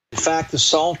 In fact, the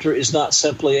Psalter is not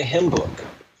simply a hymn book.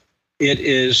 It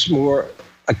is more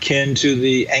akin to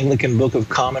the Anglican Book of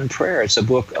Common Prayer. It's a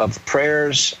book of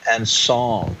prayers and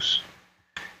songs.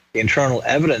 The internal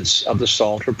evidence of the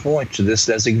Psalter points to this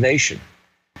designation.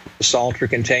 The Psalter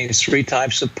contains three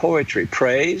types of poetry: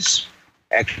 praise,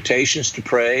 exhortations to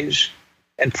praise,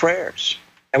 and prayers.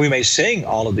 And we may sing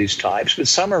all of these types, but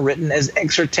some are written as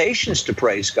exhortations to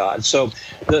praise God. So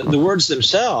the words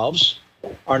themselves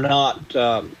are not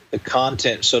the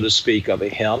content, so to speak, of a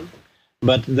hymn,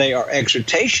 but they are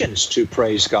exhortations to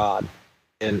praise God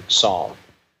in song,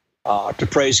 to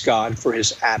praise God for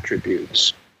his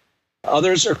attributes.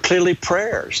 Others are clearly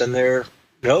prayers, and they're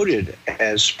noted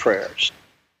as prayers.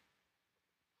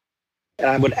 And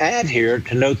I would add here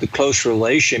to note the close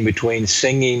relation between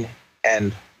singing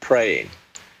and praying.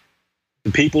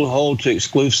 The people who hold to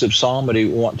exclusive psalmody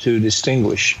want to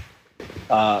distinguish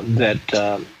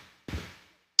that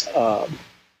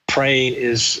praying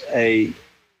is a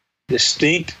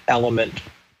distinct element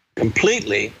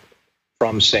completely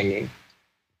from singing.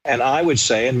 And I would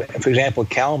say, and for example,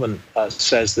 Calvin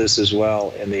says this as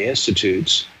well in the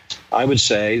Institutes, I would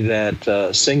say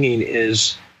that singing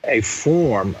is a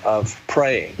form of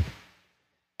praying,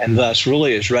 and thus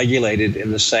really is regulated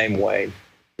in the same way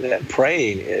that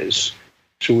praying is.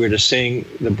 So we're to sing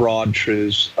the broad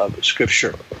truths of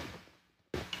Scripture.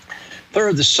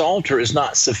 Third, the Psalter is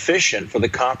not sufficient for the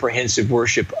comprehensive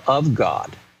worship of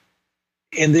God.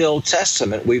 In the Old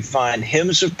Testament, we find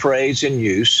hymns of praise in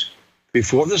use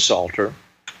before the Psalter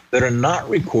that are not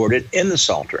recorded in the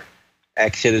Psalter,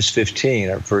 Exodus 15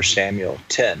 or 1 Samuel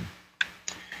 10.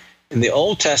 In the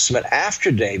Old Testament,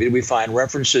 after David, we find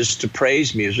references to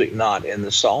praise music not in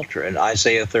the Psalter. In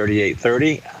Isaiah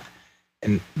 38:30,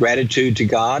 in gratitude to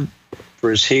God for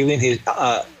his healing,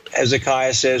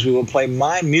 Hezekiah says, "We will play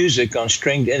my music on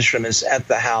stringed instruments at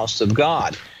the house of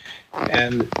God."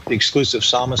 And the exclusive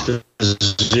psalmist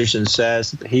position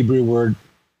says that the Hebrew word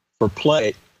for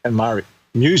play and my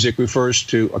music refers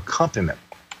to accompaniment.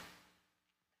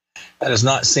 That does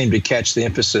not seem to catch the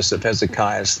emphasis of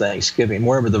Hezekiah's thanksgiving.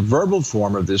 Moreover, the verbal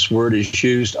form of this word is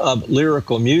used of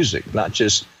lyrical music, not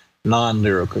just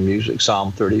non-lyrical music,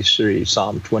 Psalm 33,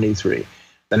 Psalm 23.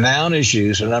 The noun is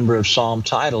used in a number of psalm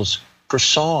titles for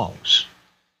songs.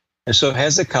 And so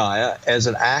Hezekiah, as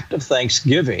an act of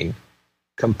thanksgiving,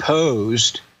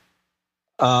 composed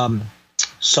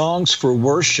songs for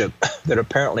worship that are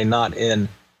apparently not in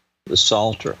the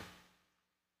Psalter.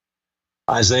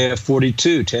 Isaiah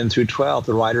 42, 10 through 12,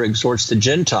 the writer exhorts the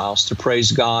Gentiles to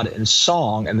praise God in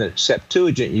song, and the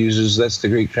Septuagint uses, that's the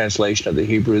Greek translation of the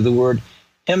Hebrew, the word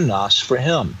hymnos for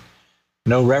hymn.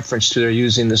 No reference to their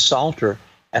using the Psalter.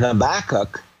 And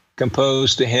Habakkuk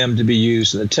composed a hymn to be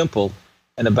used in the temple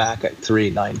in Habakkuk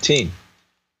 3:19.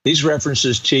 These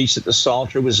references teach that the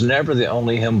Psalter was never the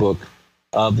only hymn book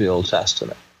of the Old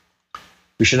Testament.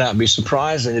 We should not be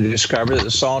surprised to discover that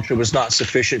the Psalter was not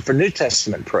sufficient for New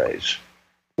Testament praise.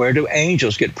 Where do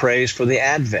angels get praise for the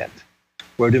Advent?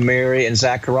 Where do Mary and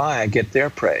Zechariah get their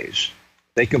praise?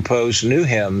 They compose new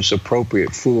hymns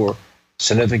appropriate for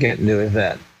significant new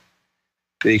event.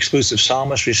 The exclusive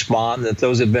psalmists respond that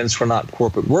those events were not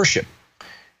corporate worship,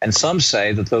 and some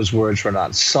say that those words were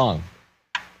not sung.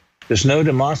 There's no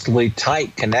demonstrably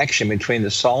tight connection between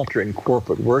the Psalter and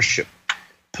corporate worship.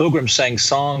 Pilgrims sang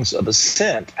songs of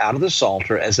ascent out of the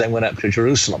Psalter as they went up to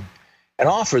Jerusalem. And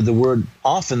often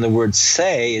the word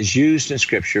say is used in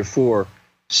Scripture for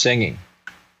singing.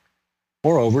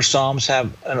 Moreover, Psalms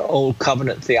have an old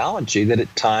covenant theology that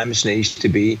at times needs to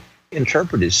be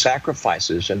interpreted,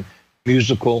 sacrifices and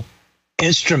musical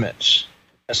instruments.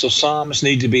 And so Psalms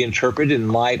need to be interpreted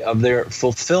in light of their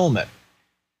fulfillment.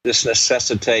 This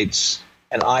necessitates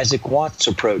an Isaac Watts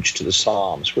approach to the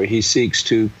Psalms, where he seeks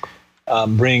to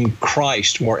bring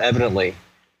Christ more evidently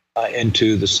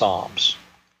into the Psalms.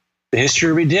 The history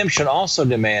of redemption also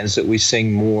demands that we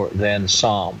sing more than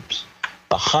psalms.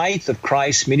 The height of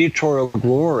Christ's mediatorial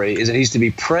glory is that he's to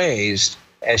be praised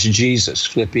as Jesus,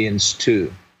 Philippians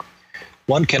 2.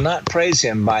 One cannot praise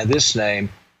him by this name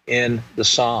in the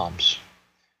Psalms.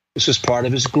 This is part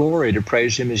of his glory, to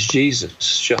praise him as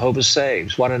Jesus. Jehovah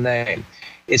saves. What a name.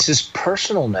 It's his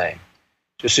personal name,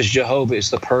 just as Jehovah is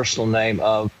the personal name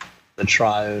of the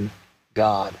triune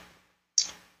God.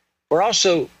 We're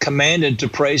also commanded to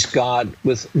praise God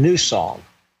with new song.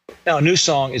 Now, a new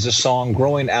song is a song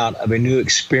growing out of a new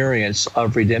experience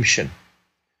of redemption.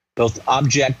 Both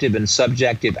objective and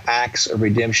subjective acts of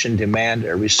redemption demand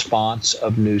a response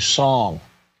of new song.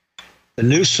 The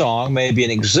new song may be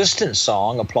an existent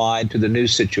song applied to the new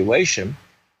situation,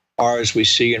 or as we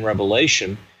see in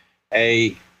Revelation,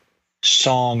 a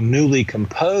song newly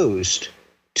composed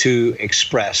to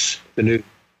express the new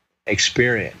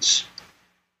experience.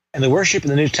 And the worship in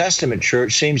the New Testament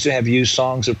church seems to have used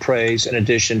songs of praise in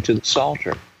addition to the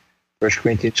Psalter. 1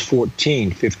 Corinthians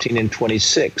 14, 15, and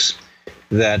 26,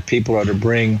 that people are to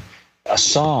bring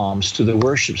psalms to the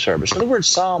worship service. And the word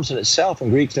psalms in itself in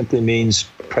Greek simply means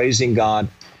praising God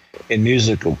in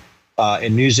music,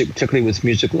 particularly with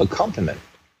musical accompaniment.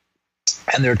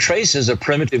 And there are traces of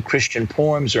primitive Christian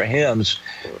poems or hymns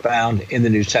found in the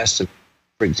New Testament.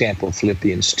 For example,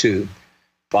 Philippians 2,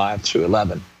 5 through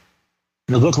 11.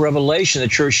 In the book of Revelation, the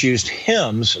church used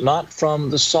hymns not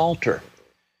from the Psalter.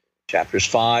 Chapters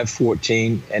 5,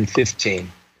 14, and 15.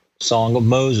 Song of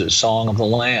Moses, Song of the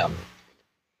Lamb.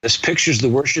 This pictures the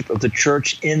worship of the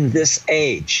church in this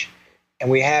age. And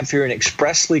we have here an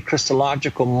expressly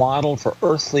Christological model for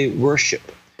earthly worship,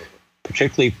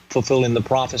 particularly fulfilling the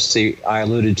prophecy I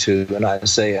alluded to in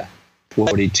Isaiah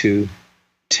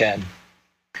 42:10.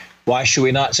 Why should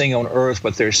we not sing on earth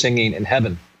what they're singing in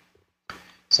heaven,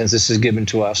 since this is given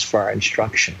to us for our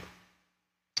instruction?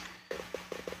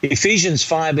 Ephesians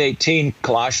 5:18,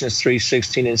 Colossians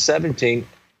 3:16 and 17,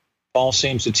 Paul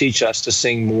seems to teach us to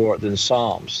sing more than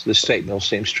psalms. This statement will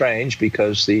seem strange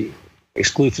because the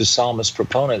exclusive psalmist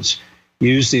proponents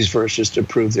use these verses to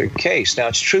prove their case. Now,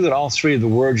 it's true that all three of the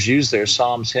words used there,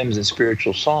 psalms, hymns, and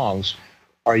spiritual songs,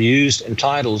 are used in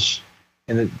titles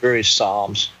in the various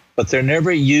psalms, but they're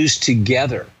never used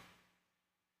together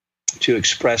to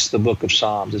express the book of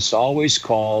Psalms. It's always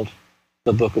called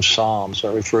the book of Psalms,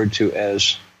 or referred to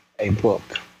as a book.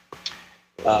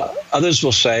 Others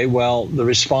will say, well, the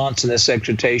response in this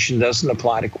exhortation doesn't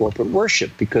apply to corporate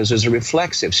worship because there's a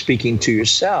reflexive, speaking to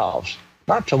yourselves,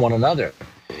 not to one another.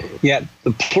 Yet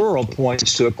the plural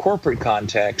points to a corporate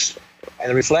context, and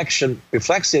the reflexive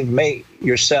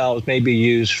yourselves may be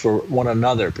used for one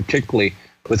another, particularly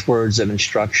with words of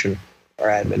instruction or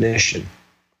admonition.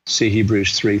 See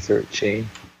Hebrews 3:13.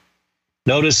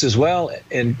 Notice as well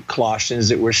in Colossians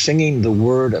that we're singing the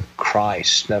word of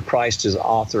Christ. Now, Christ is the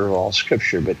author of all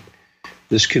Scripture, but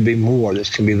this could be more. This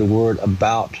can be the word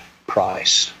about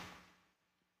Christ.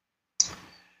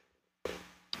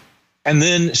 And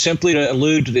then simply to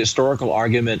allude to the historical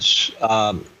arguments,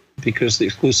 because the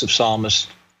exclusive psalmists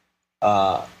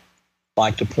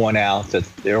like to point out that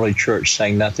the early church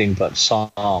sang nothing but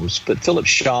psalms. But Philip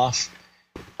Schaff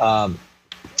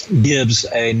gives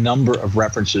a number of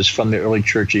references from the early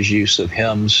church's use of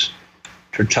hymns.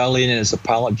 Tertullian in his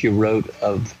Apology wrote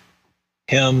of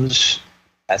hymns.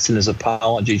 That's in his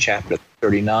Apology, chapter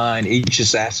 39. Each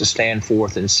is asked to stand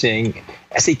forth and sing,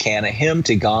 as he can, a hymn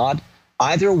to God,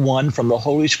 either one from the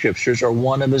Holy Scriptures or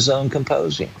one of his own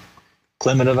composing.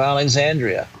 Clement of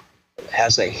Alexandria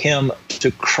has a hymn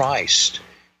to Christ.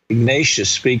 Ignatius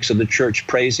speaks of the church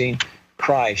praising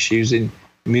Christ using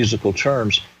musical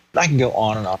terms. I can go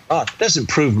on and on. It doesn't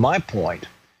prove my point,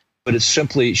 but it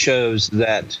simply shows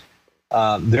that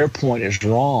their point is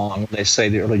wrong. They say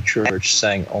the early church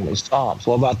sang only psalms.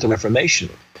 What about the Reformation?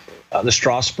 The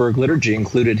Strasbourg liturgy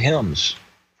included hymns.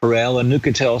 Farel and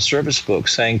Neuchatel service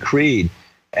books sang creed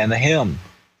and the hymn.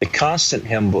 The Constant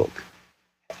hymn book,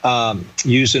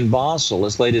 used in Basel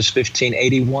as late as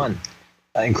 1581,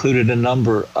 included a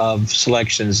number of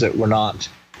selections that were not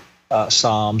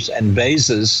psalms. And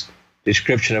Beza's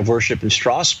description of worship in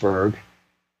Strasbourg,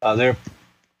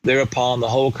 thereupon the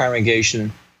whole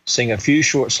congregation sing a few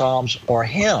short psalms or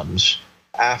hymns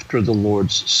after the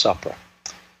Lord's Supper.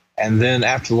 And then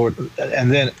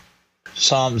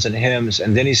psalms and hymns,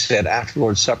 and then he said, after the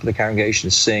Lord's Supper, the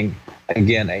congregation sing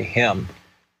again a hymn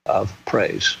of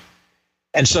praise.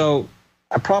 And so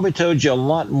I probably told you a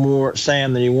lot more,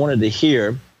 Sam, than you wanted to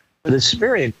hear, but it's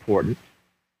very important.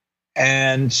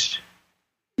 And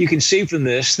you can see from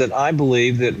this that I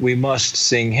believe that we must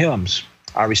sing hymns.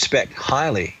 I respect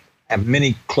highly, have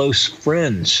many close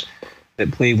friends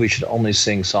that believe we should only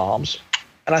sing psalms.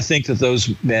 And I think that those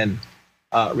men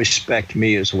respect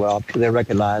me as well. They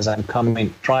recognize I'm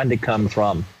trying to come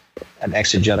from an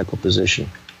exegetical position.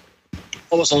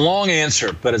 Well, it's a long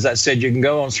answer, but as I said, you can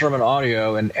go on Sermon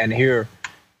Audio and hear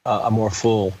a more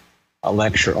full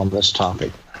lecture on this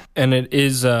topic. And it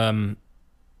is an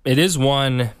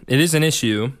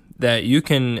issue that you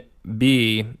can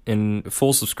be in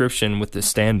full subscription with the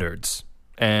standards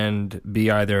and be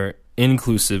either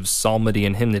inclusive psalmody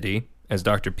and hymnody, as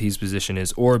Dr. P's position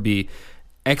is, or be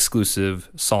exclusive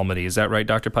psalmody. Is that right,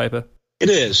 Dr. Pipa? It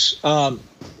is.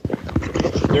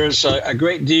 There's a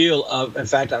great deal of, in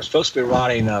fact, I'm supposed to be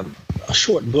writing a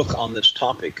short book on this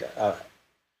topic,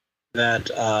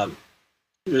 that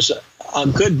there's a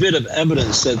good bit of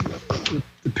evidence that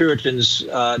the Puritans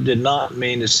did not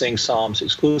mean to sing psalms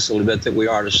exclusively, but that we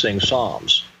are to sing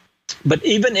psalms. But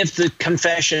even if the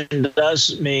confession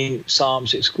does mean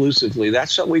psalms exclusively,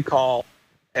 that's what we call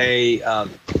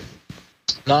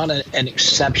not an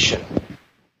exception,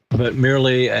 but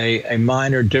merely a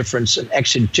minor difference, an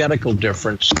exegetical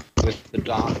difference with the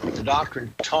doctrine. The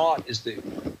doctrine taught is the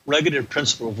regulative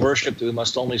principle of worship, that we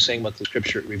must only sing what the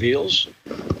Scripture reveals.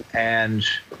 And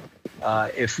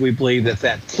if we believe that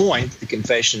that point, the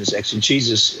confession's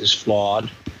exegesis, is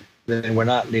flawed, then we're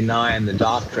not denying the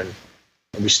doctrine,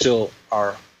 and we still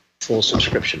are full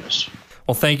subscriptionists.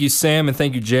 Well, thank you, Sam, and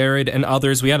thank you, Jared, and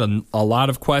others. We had a lot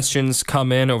of questions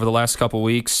come in over the last couple of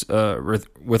weeks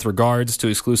with regards to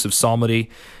exclusive psalmody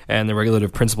and the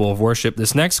regulative principle of worship.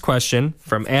 This next question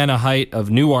from Anna Height of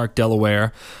Newark,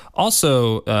 Delaware,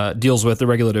 also deals with the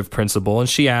regulative principle, and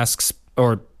she asks,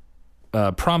 or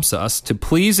prompts us to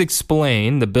please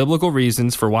explain the biblical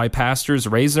reasons for why pastors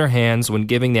raise their hands when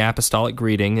giving the apostolic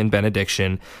greeting and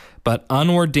benediction, but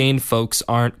unordained folks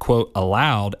aren't, quote,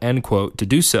 allowed, end quote, to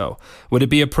do so. Would it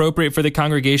be appropriate for the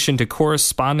congregation to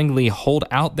correspondingly hold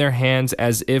out their hands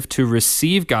as if to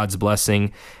receive God's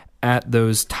blessing at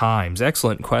those times?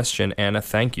 Excellent question, Anna.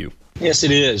 Thank you. Yes, it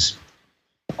is.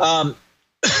 We'll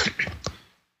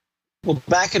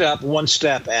back it up one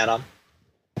step, Anna.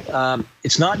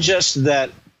 It's not just that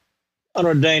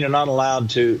unordained are not allowed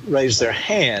to raise their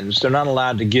hands. They're not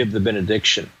allowed to give the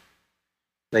benediction.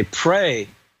 They pray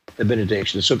the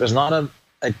benediction. So if there's not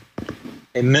a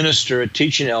minister, a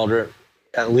teaching elder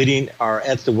leading or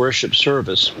at the worship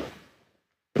service,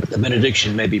 the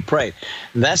benediction may be prayed.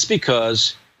 And that's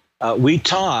because we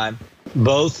tie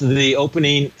both the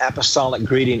opening apostolic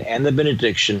greeting and the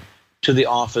benediction to the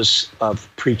office of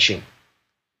preaching.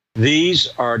 These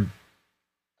are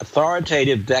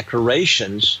authoritative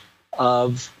declarations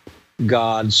of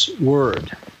God's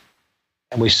word.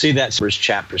 And we see that in verse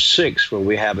chapter 6, where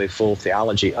we have a full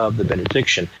theology of the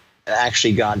benediction. And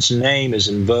actually, God's name is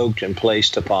invoked and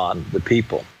placed upon the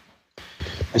people.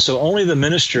 And so only the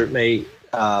minister may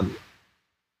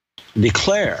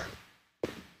declare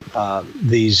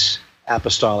this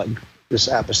apostolic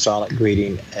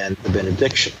greeting and the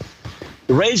benediction.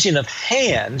 The raising of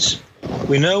hands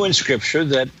We know in Scripture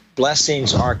that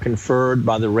blessings are conferred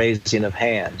by the raising of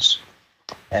hands.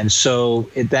 And so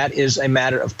that is a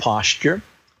matter of posture.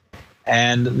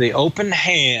 And the open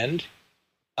hand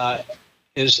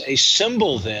is a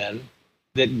symbol then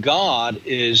that God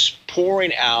is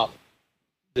pouring out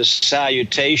this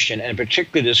salutation, and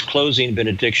particularly this closing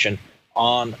benediction,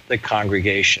 on the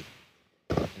congregation.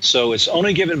 So it's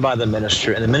only given by the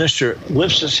minister, and the minister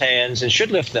lifts his hands and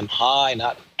should lift them high,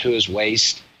 not to his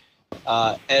waist,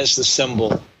 as the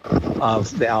symbol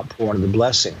of the outpouring of the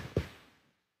blessing.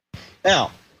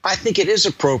 Now, I think it is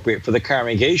appropriate for the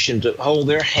congregation to hold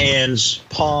their hands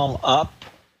palm up,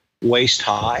 waist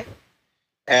high,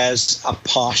 as a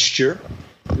posture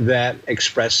that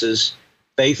expresses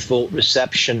faithful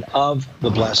reception of the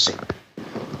blessing.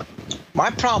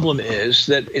 My problem is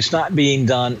that it's not being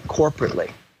done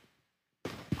corporately.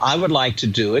 I would like to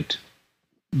do it,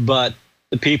 but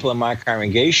the people in my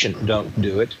congregation don't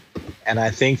do it. And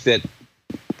I think that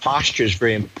posture is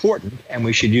very important, and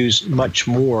we should use much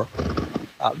more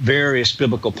various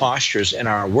biblical postures in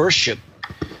our worship,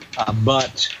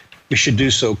 but we should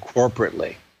do so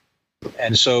corporately.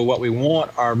 And so what we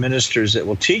want are ministers that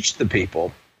will teach the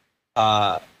people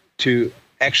to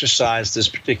exercise this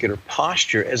particular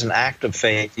posture as an act of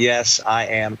faith. Yes, I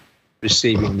am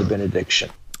receiving the benediction.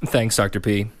 Thanks, Dr.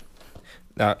 P.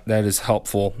 That is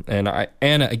helpful. And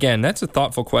Anna, again, that's a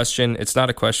thoughtful question. It's not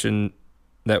a question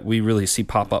that we really see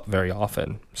pop up very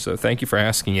often. So thank you for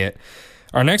asking it.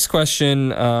 Our next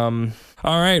question, all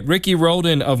right, Ricky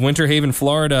Roldan of Winter Haven,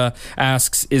 Florida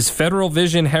asks, is Federal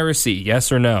Vision heresy,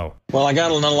 yes or no? Well, I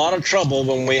got in a lot of trouble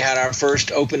when we had our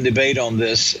first open debate on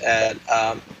this at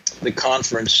the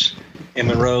conference in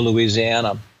Monroe,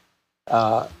 Louisiana,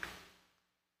 where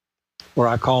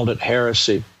I called it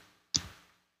heresy.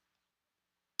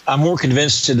 I'm more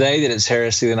convinced today that it's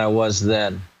heresy than I was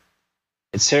then.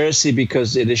 It's heresy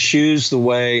because it eschews the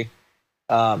way,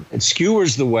 it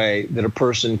skewers the way that a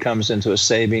person comes into a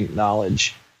saving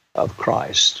knowledge of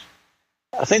Christ.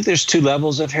 I think there's two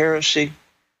levels of heresy,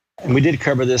 and we did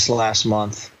cover this last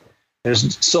month.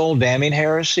 There's soul-damning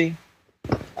heresy,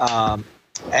 and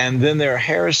then there are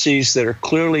heresies that are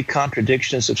clearly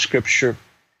contradictions of Scripture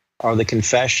or the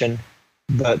confession,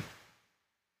 but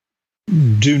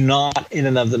do not in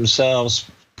and of themselves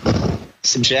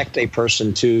subject a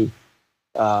person to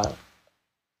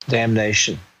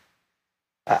damnation.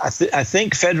 I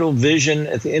think Federal Vision,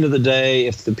 at the end of the day,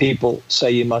 if the people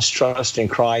say you must trust in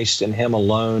Christ and Him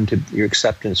alone to your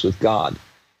acceptance with God,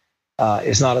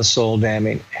 is not a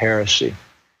soul-damning heresy.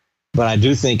 But I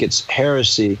do think it's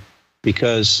heresy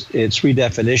because it's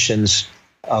redefinitions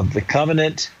of the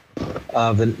covenant,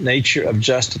 of the nature of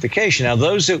justification. Now,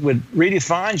 those that would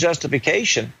redefine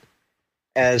justification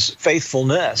as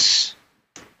faithfulness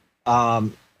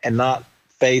and not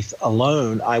faith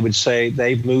alone, I would say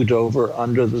they've moved over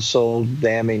under the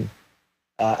soul-damning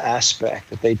aspect,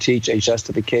 that they teach a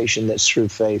justification that's through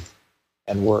faith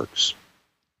and works.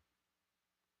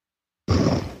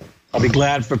 I'll be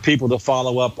glad for people to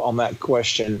follow up on that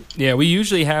question. Yeah, we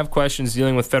usually have questions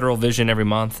dealing with Federal Vision every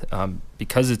month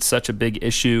because it's such a big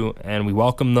issue, and we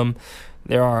welcome them.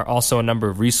 There are also a number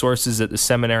of resources that the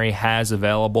seminary has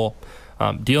available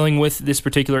dealing with this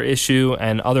particular issue,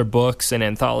 and other books and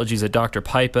anthologies that Dr.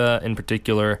 Pipa in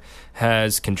particular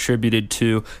has contributed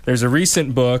to. There's a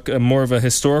recent book, more of a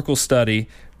historical study,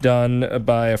 done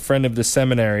by a friend of the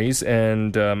seminaries,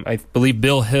 and I believe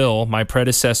Bill Hill, my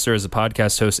predecessor as a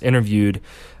podcast host, interviewed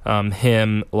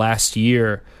him last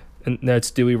year, and that's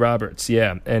Dewey Roberts,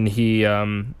 yeah, and he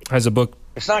has a book.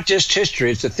 It's not just history,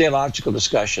 it's a theological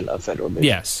discussion of Federal Vision.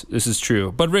 Yes, this is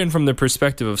true, but written from the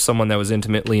perspective of someone that was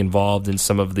intimately involved in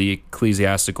some of the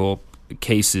ecclesiastical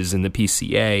cases in the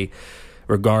PCA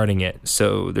regarding it.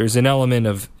 So there's an element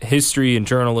of history and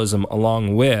journalism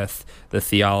along with the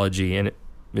theology, and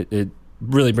it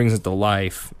really brings it to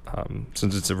life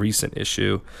since it's a recent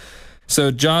issue. So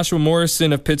Joshua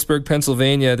Morrison of Pittsburgh,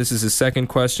 Pennsylvania, this is his second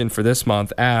question for this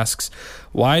month, asks,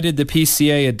 why did the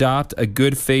PCA adopt a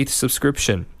good faith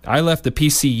subscription? I left the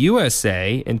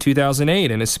PCUSA in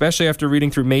 2008, and especially after reading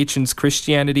through Machen's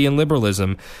Christianity and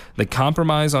Liberalism, the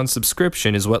compromise on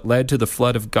subscription is what led to the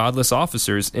flood of godless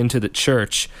officers into the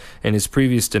church and his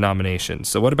previous denomination.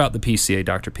 So what about the PCA,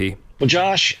 Dr. P? Well,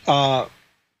 Josh,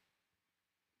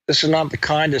 this is not the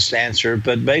kindest answer,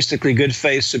 but basically good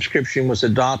faith subscription was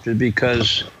adopted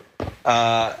because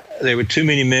there were too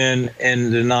many men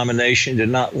in the denomination who did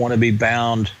not want to be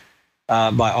bound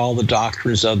by all the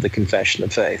doctrines of the confession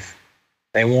of faith.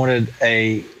 They wanted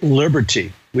a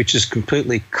liberty, which is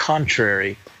completely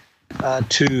contrary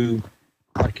to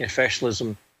what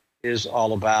confessionalism is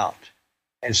all about.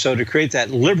 And so to create that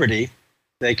liberty,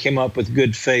 they came up with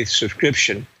good faith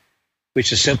subscription,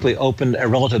 which is simply opened a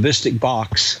relativistic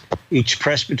box. Each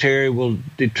presbytery will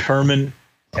determine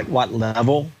at what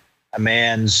level a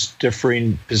man's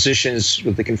differing positions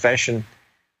with the confession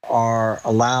are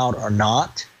allowed or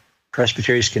not.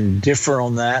 Presbyteries can differ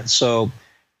on that. So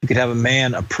you could have a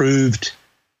man approved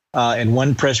in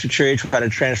one presbytery, try to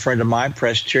transfer into my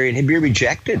presbytery, and he'd be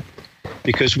rejected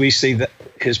because we see that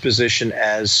his position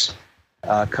as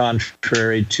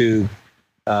contrary to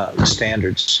the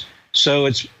standards. So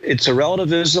it's a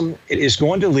relativism. It is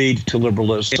going to lead to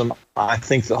liberalism. I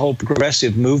think the whole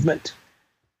progressive movement,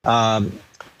 some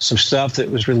stuff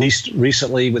that was released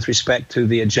recently with respect to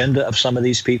the agenda of some of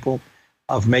these people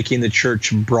of making the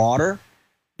church broader.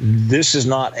 This is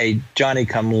not a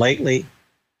Johnny-come-lately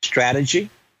strategy.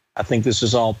 I think this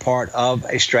is all part of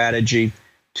a strategy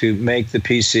to make the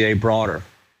PCA broader.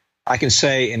 I can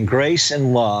say in grace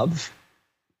and love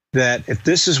that if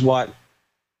this is what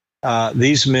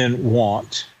these men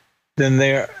want, then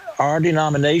there are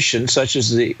denominations such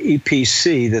as the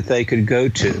EPC that they could go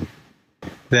to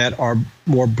that are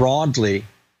more broadly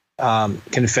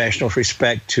confessional with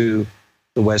respect to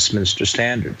the Westminster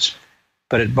Standards.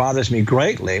 But it bothers me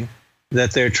greatly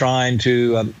that they're trying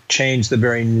to change the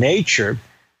very nature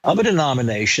of a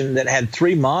denomination that had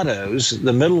three mottos.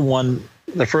 The middle one,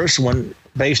 the first one,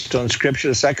 based on Scripture,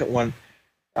 the second one,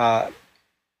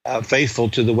 faithful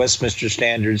to the Westminster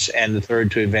Standards, and the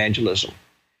third to evangelism.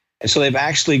 And so they've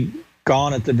actually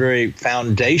gone at the very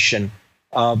foundation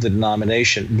of the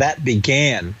denomination. That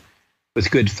began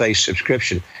with good faith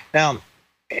subscription. Now,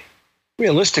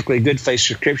 realistically, good faith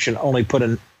subscription only put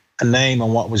a name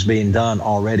on what was being done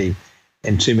already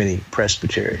in too many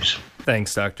presbyteries.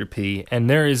 Thanks, Dr. P. And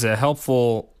there is a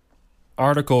helpful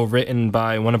article written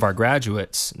by one of our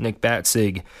graduates, Nick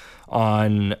Batzig,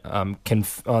 on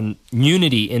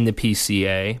unity in the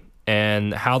PCA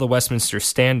and how the Westminster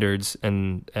Standards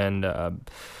and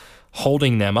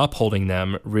upholding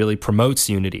them really promotes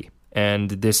unity. And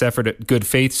this effort at good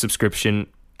faith subscription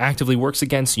actively works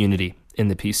against unity in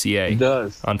the PCA. It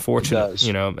does. Unfortunately.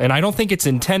 It does. And I don't think it's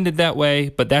intended that way,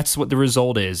 but that's what the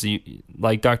result is.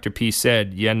 Like Dr. P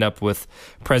said, you end up with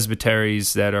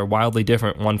presbyteries that are wildly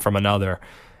different one from another,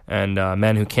 and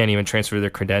men who can't even transfer their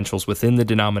credentials within the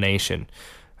denomination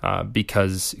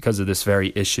because of this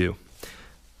very issue.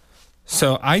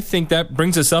 So I think that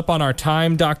brings us up on our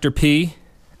time, Dr. P,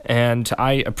 and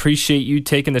I appreciate you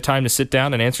taking the time to sit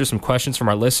down and answer some questions from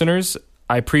our listeners.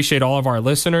 I appreciate all of our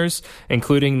listeners,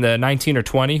 including the 19 or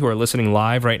 20 who are listening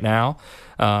live right now,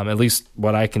 at least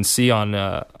what I can see on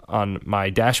my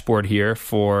dashboard here,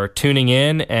 for tuning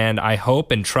in, and I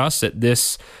hope and trust that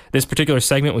this particular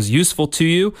segment was useful to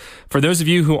you. For those of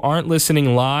you who aren't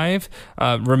listening live,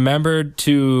 remember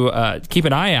to keep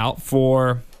an eye out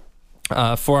for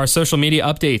our social media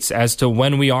updates as to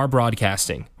when we are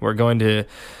broadcasting. We're going to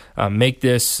make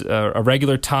this a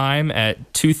regular time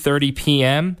at 2:30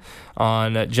 p.m.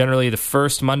 on generally the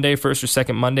first or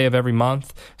second Monday of every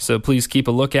month. So please keep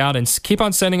a lookout and keep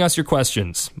on sending us your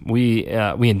questions. We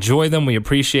enjoy them, we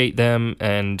appreciate them,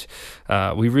 and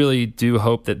we really do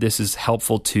hope that this is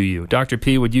helpful to you. Dr.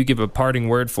 P, would you give a parting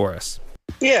word for us?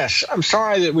 Yes, I'm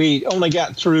sorry that we only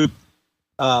got through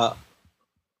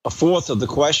a fourth of the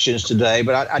questions today,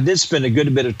 but I did spend a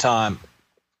good bit of time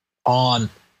on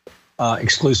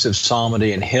exclusive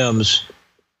psalmody and hymns.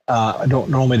 I don't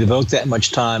normally devote that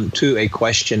much time to a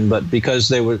question, but because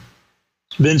there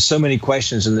been so many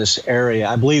questions in this area,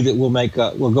 I believe that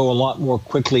we'll go a lot more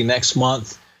quickly next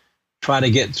month, try to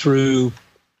get through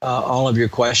all of your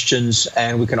questions,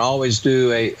 and we can always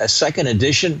do a second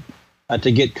edition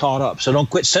to get caught up. So don't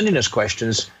quit sending us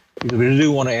questions. We really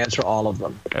do want to answer all of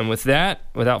them. And with that,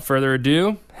 without further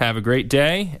ado, have a great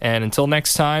day. And until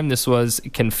next time, this was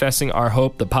Confessing Our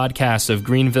Hope, the podcast of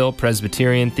Greenville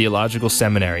Presbyterian Theological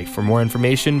Seminary. For more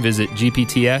information, visit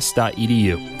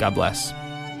gpts.edu. God bless.